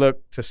address you would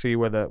look to see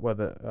where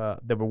the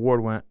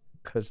reward went,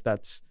 because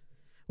that's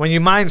when you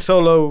mine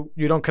solo,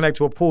 you don't connect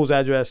to a pool's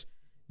address.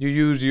 You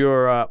use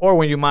your or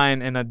when you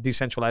mine in a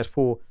decentralized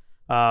pool,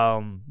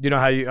 you know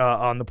how you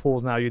on the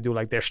pools now you do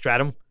like their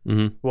stratum.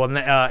 Mm-hmm.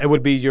 Well, it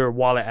would be your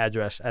wallet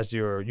address as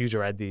your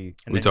user ID.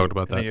 And we talked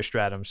about that. And then your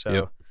stratum.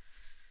 So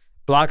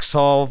block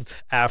solved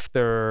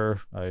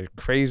after a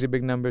crazy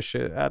big number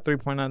shit at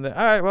 3.9.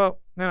 All right, well,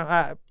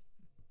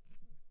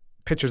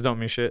 pictures don't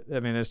mean shit. I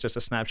mean, it's just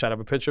a snapshot of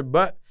a picture.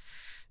 But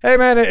hey,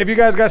 man, if you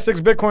guys got 6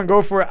 Bitcoin,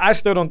 go for it. I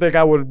still don't think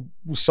I would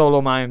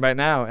solo mine right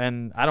now,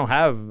 and I don't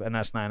have an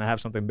S9. I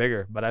have something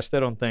bigger, but I still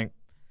don't think.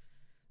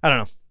 I don't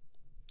know.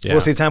 Yeah.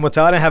 We'll see. Time will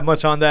tell. I didn't have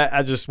much on that.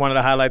 I just wanted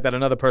to highlight that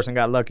another person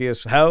got lucky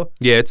as hell.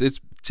 Yeah,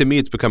 it's to me,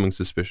 it's becoming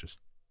suspicious.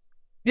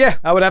 Yeah,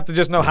 I would have to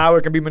just know how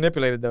it can be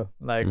manipulated, though.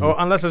 Like, or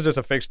unless it's just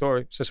a fake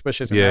story,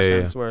 suspicious in that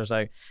sense, where it's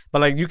like,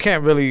 but like you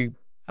can't really.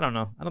 I don't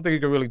know. I don't think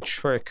you can really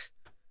trick.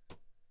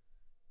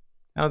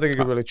 I don't think you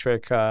can really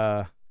trick.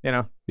 You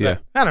know. Yeah.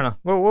 But I don't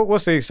know. We'll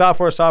see.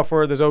 Software.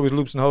 There's always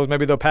loops and holes.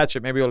 Maybe they'll patch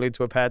it. Maybe it'll lead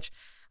to a patch.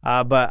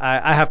 But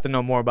I have to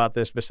know more about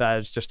this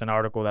besides just an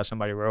article that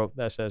somebody wrote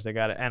that says they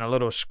got it and a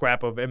little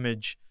scrap of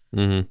image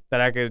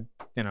that I could,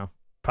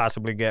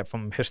 possibly get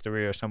from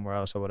history or somewhere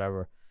else or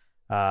whatever.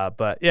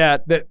 But yeah,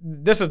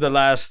 this is the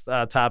last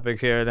topic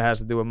here that has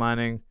to do with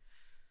mining.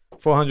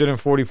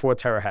 444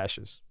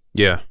 terahashes.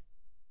 Yeah.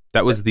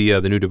 That was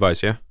the new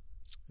device, yeah?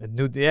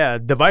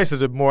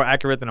 Devices are more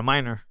accurate than a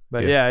miner.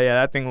 But yeah,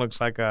 that thing looks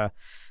like a...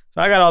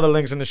 So I got all the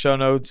links in the show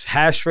notes.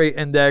 Hash rate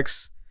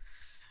index.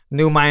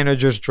 New miner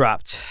just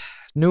dropped.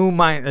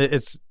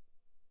 It's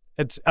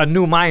a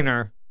new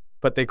miner,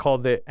 but they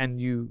called it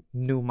new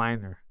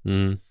miner.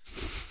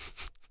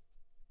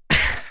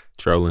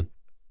 Trolling.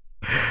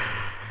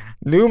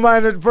 New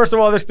miner. First of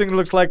all, this thing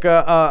looks like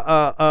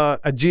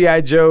a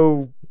G.I.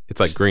 Joe. It's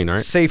like green, right?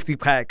 Safety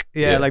pack.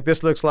 Yeah, like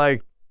this looks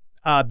like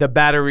the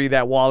battery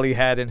that Wally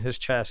had in his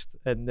chest.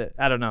 And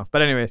I don't know.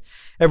 But anyways,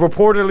 it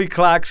reportedly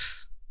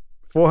clocks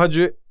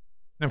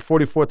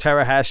 444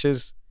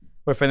 terahashes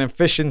with an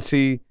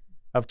efficiency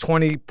of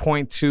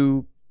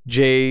 20.2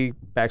 J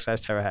 /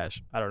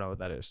 terahash. I don't know what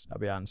that is. I'll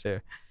be honest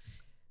here.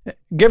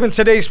 Given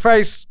today's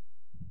price,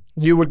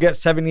 you would get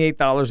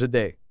 $78 a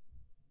day.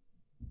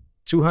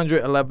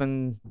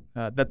 211.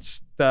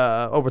 That's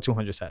over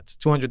 200 sats.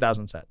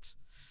 200,000 sats.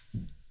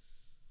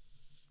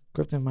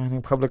 Crypto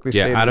mining publicly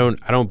stated. Yeah,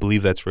 I don't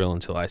believe that's real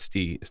until I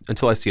see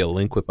a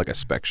link with like a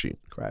spec sheet.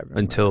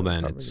 Until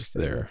then, it's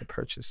there. To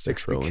purchase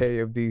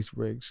 60K of these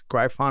rigs.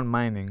 Gryphon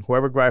Mining,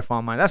 whoever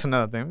Gryphon Mining. That's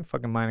another thing.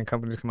 Fucking mining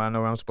companies come out of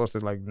nowhere. I'm supposed to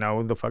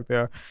know who the fuck they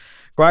are.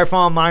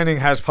 Gryphon Mining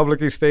has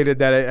publicly stated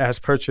that it has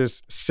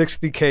purchased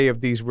 60K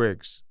of these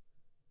rigs.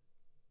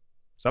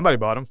 Somebody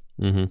bought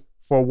them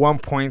for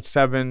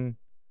 1.7.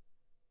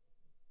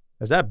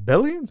 Is that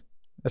billion?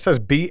 It says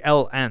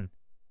BLN.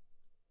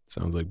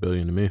 Sounds like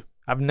billion to me.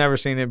 I've never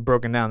seen it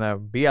broken down that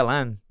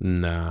BLN.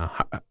 Nah.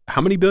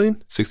 How many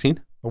billion? 16?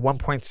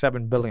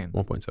 1.7 billion.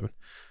 1.7.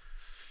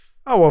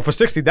 Oh, well, for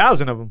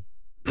 60,000 of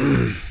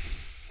them.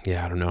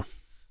 Yeah, I don't know.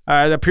 All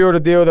right, the pre-order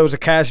deal, there was a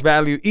cash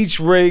value. Each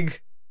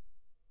rig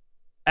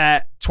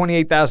at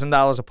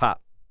 $28,000 a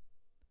pop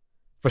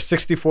for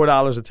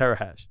 $64 a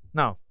terahash.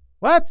 No.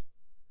 What?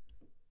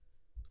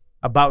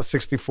 About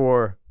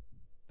 $64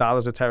 a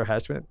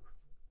terahash.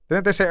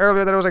 Didn't they say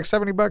earlier that it was like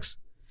 $70?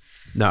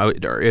 No,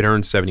 it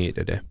earns 78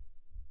 a day.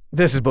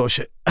 This is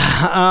bullshit.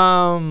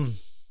 Yeah,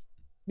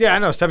 I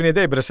know, 70 a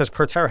day, but it says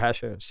per terahash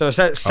here. So it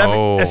says,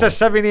 it says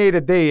 78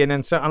 a day, and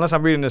then unless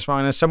I'm reading this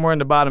wrong, and somewhere in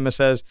the bottom it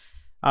says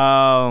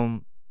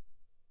that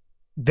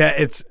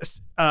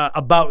it's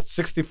about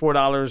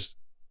 $64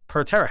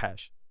 per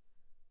terahash.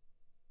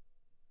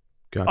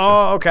 Gotcha.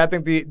 Oh, okay. I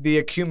think the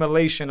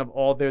accumulation of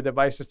all their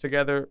devices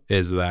together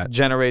is that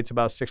generates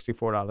about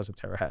 $64 a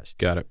terahash.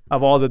 Got it.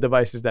 Of all the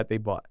devices that they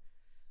bought.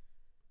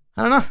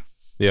 I don't know.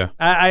 Yeah,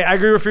 I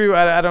agree with you.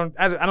 I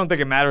don't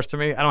think it matters to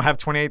me. I don't have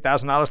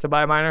 $28,000 to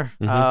buy a miner.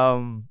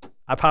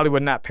 I probably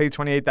would not pay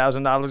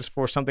 $28,000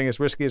 for something as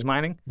risky as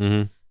mining,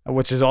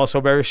 which is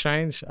also very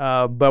strange.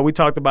 But we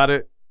talked about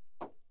it.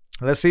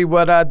 Let's see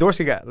what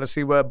Dorsey got. Let's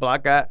see what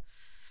Block got.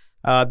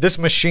 This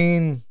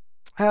machine,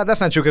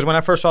 that's not true because when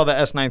I first saw the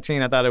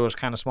S19, I thought it was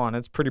kind of small and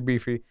it's pretty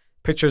beefy.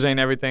 Pictures ain't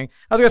everything.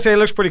 I was gonna say it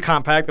looks pretty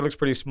compact. It looks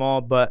pretty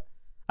small, but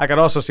I could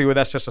also see where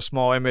that's just a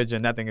small image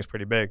and that thing is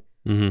pretty big.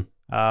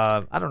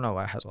 I don't know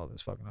why it has all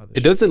this fucking other shit.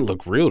 It doesn't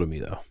look real to me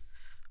though.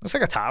 Looks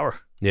like a tower.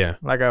 Yeah.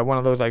 Like one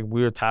of those like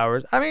weird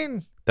towers. I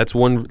mean, that's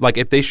one, like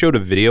if they showed a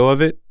video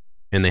of it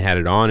and they had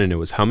it on and it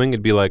was humming,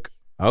 it'd be like,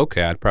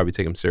 okay, I'd probably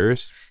take them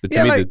serious. But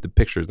to me, like, the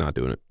picture is not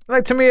doing it.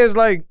 Like to me, it's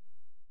like,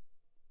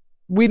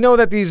 we know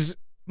that these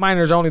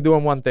miners are only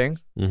doing one thing.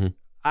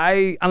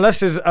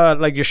 Unless it's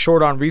like you're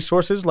short on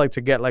resources, like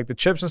to get like the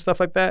chips and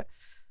stuff like that.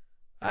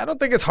 I don't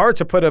think it's hard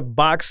to put a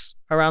box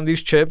around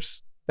these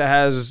chips that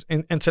has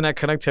internet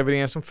connectivity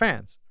and some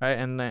fans, right?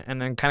 And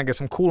then kind of get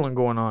some cooling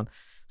going on.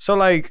 So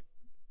like,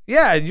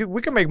 yeah,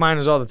 we can make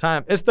miners all the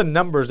time. It's the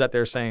numbers that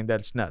they're saying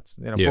that's nuts.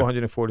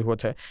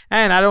 444.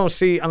 And I don't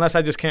see, unless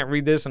I just can't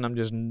read this and I'm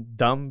just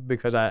dumb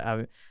because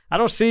I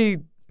don't see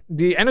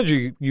the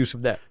energy use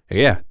of that.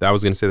 Yeah, I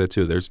was going to say that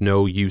too. There's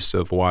no use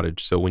of wattage.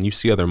 So when you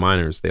see other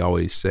miners, they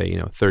always say,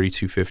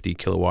 3250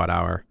 kilowatt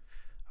hour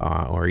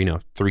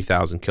or,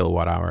 3000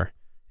 kilowatt hour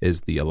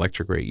is the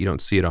electric rate. You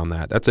don't see it on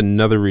that. That's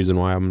another reason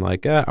why I'm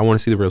like, I want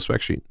to see the real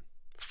spec sheet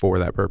for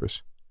that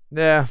purpose.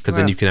 Yeah. Because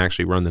then you can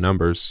actually run the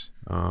numbers.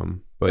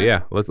 But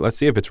yeah, let's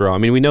see if it's real. I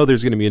mean, we know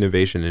there's going to be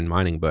innovation in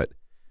mining, but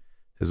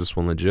is this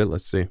one legit?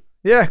 Let's see.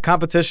 Yeah,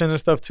 competition and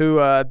stuff too.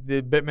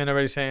 The Bitman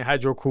already saying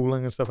hydro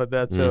cooling and stuff like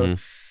that. So,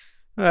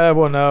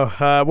 we'll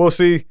know. We'll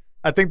see.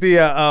 I think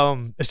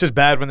it's just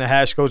bad when the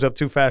hash goes up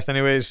too fast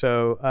anyway.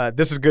 So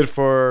this is good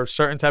for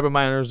certain type of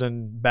miners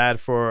and bad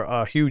for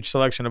a huge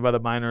selection of other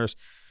miners.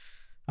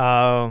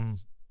 I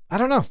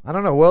don't know.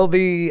 Will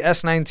the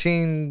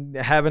S19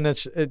 having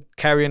it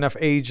carry enough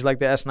age like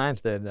the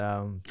S9s did?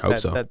 Hope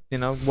so. That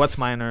what's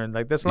miner?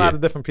 Like there's a lot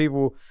of different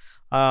people.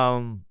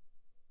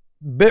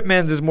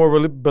 Bitman's is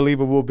more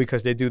believable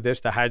because they do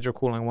this, the hydro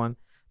cooling one.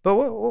 But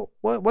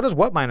what does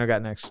what miner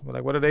got next?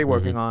 Like, what are they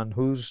working on?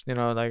 Who's,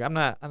 like,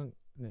 I'm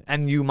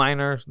NU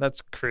miner.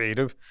 That's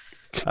creative.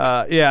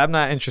 Yeah, I'm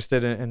not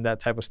interested in that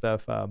type of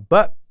stuff.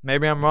 But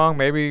maybe I'm wrong.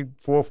 Maybe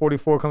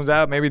 444 comes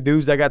out. Maybe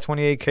dudes that got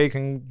 28K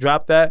can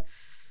drop that.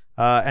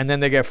 And then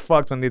they get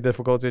fucked when the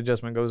difficulty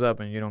adjustment goes up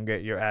and you don't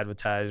get your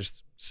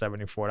advertised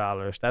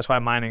 $74. That's why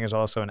mining is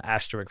also an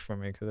asterisk for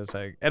me, because it's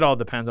like, it all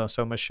depends on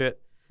so much shit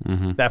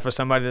that for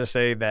somebody to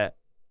say that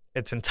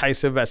it's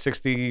enticing at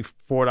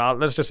 $64,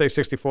 let's just say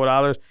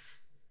 $64,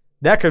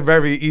 that could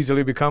very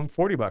easily become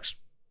 $40,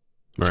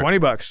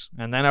 $20.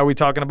 And then are we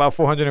talking about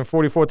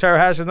 444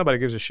 terahashes? Nobody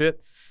gives a shit.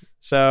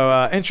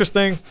 So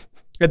interesting.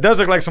 It does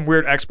look like some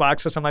weird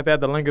Xbox or something like that.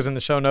 The link is in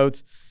the show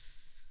notes.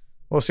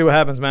 We'll see what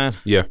happens, man.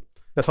 Yeah.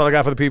 That's all I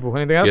got for the people.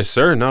 Anything else? Yes,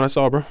 sir. No, that's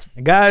all, bro.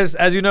 And guys,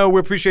 as you know, we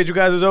appreciate you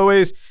guys as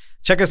always.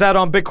 Check us out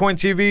on Bitcoin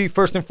TV.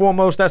 First and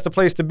foremost, that's the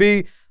place to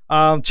be.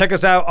 Check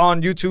us out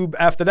on YouTube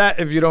after that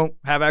if you don't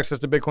have access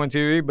to Bitcoin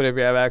TV. But if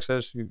you have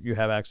access, you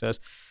have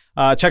access.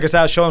 Check us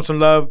out. Show them some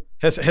love.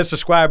 Hit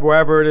subscribe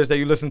wherever it is that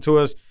you listen to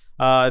us.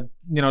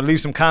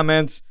 Leave some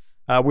comments.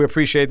 We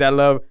appreciate that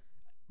love.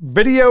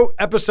 Video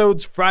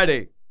episodes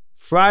Friday.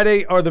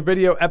 Friday are the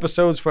video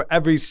episodes for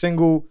every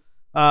single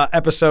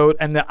episode,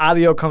 and the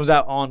audio comes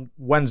out on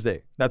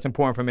Wednesday. That's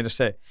important for me to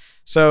say.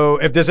 So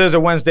if this is a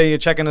Wednesday, you're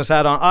checking us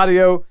out on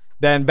audio,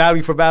 then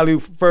value for value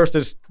first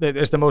is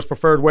the most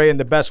preferred way and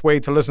the best way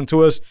to listen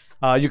to us.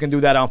 You can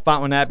do that on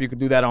Fountain app. You can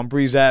do that on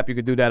Breeze app. You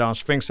can do that on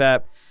Sphinx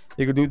app.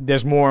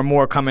 There's more and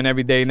more coming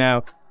every day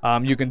now.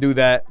 You can do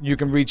that. You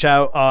can reach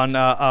out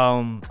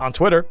on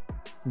Twitter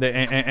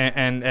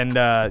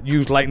and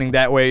use Lightning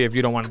that way if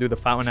you don't want to do the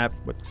Fountain app.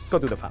 But go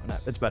do the Fountain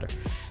app. It's better.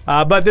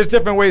 But there's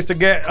different ways to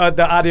get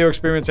the audio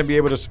experience and be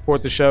able to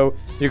support the show.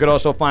 You could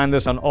also find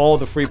this on all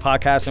the free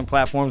podcasting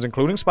platforms,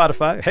 including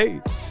Spotify.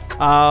 Hey,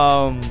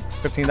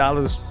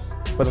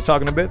 $15 for the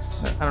Talking to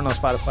Bits. I don't know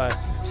Spotify.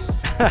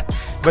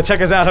 But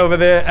check us out over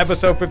there.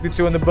 Episode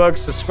 52 in the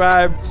books.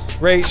 Subscribe,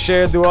 rate,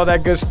 share, do all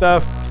that good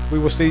stuff. We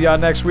will see y'all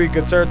next week.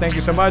 Good sir, thank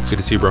you so much. Good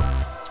to see you, bro.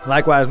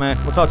 Likewise, man.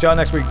 We'll talk to y'all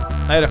next week.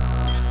 Later.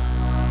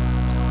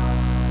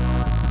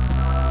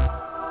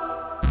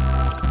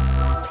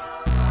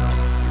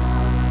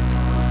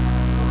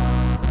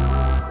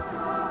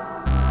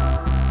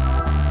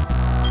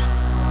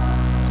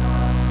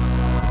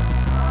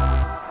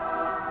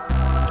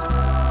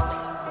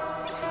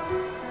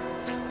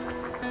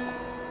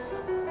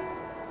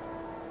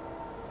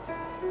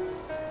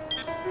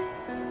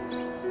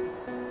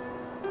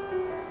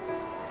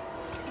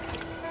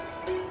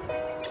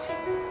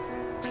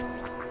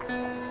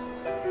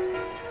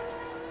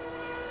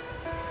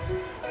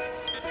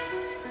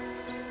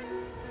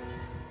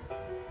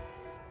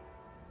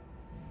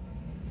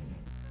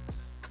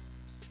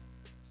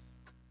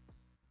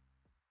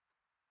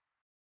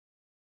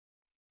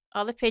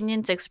 All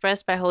opinions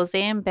expressed by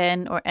Jose and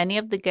Ben or any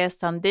of the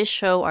guests on this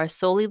show are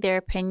solely their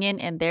opinion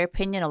and their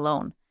opinion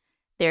alone.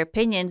 Their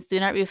opinions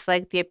do not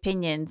reflect the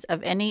opinions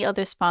of any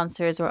other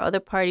sponsors or other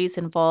parties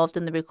involved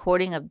in the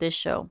recording of this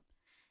show.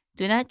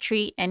 Do not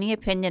treat any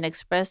opinion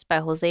expressed by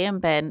Jose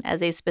and Ben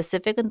as a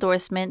specific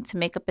endorsement to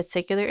make a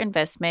particular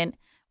investment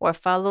or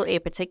follow a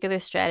particular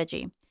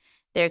strategy.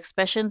 Their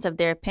expressions of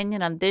their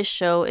opinion on this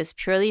show is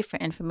purely for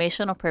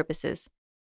informational purposes.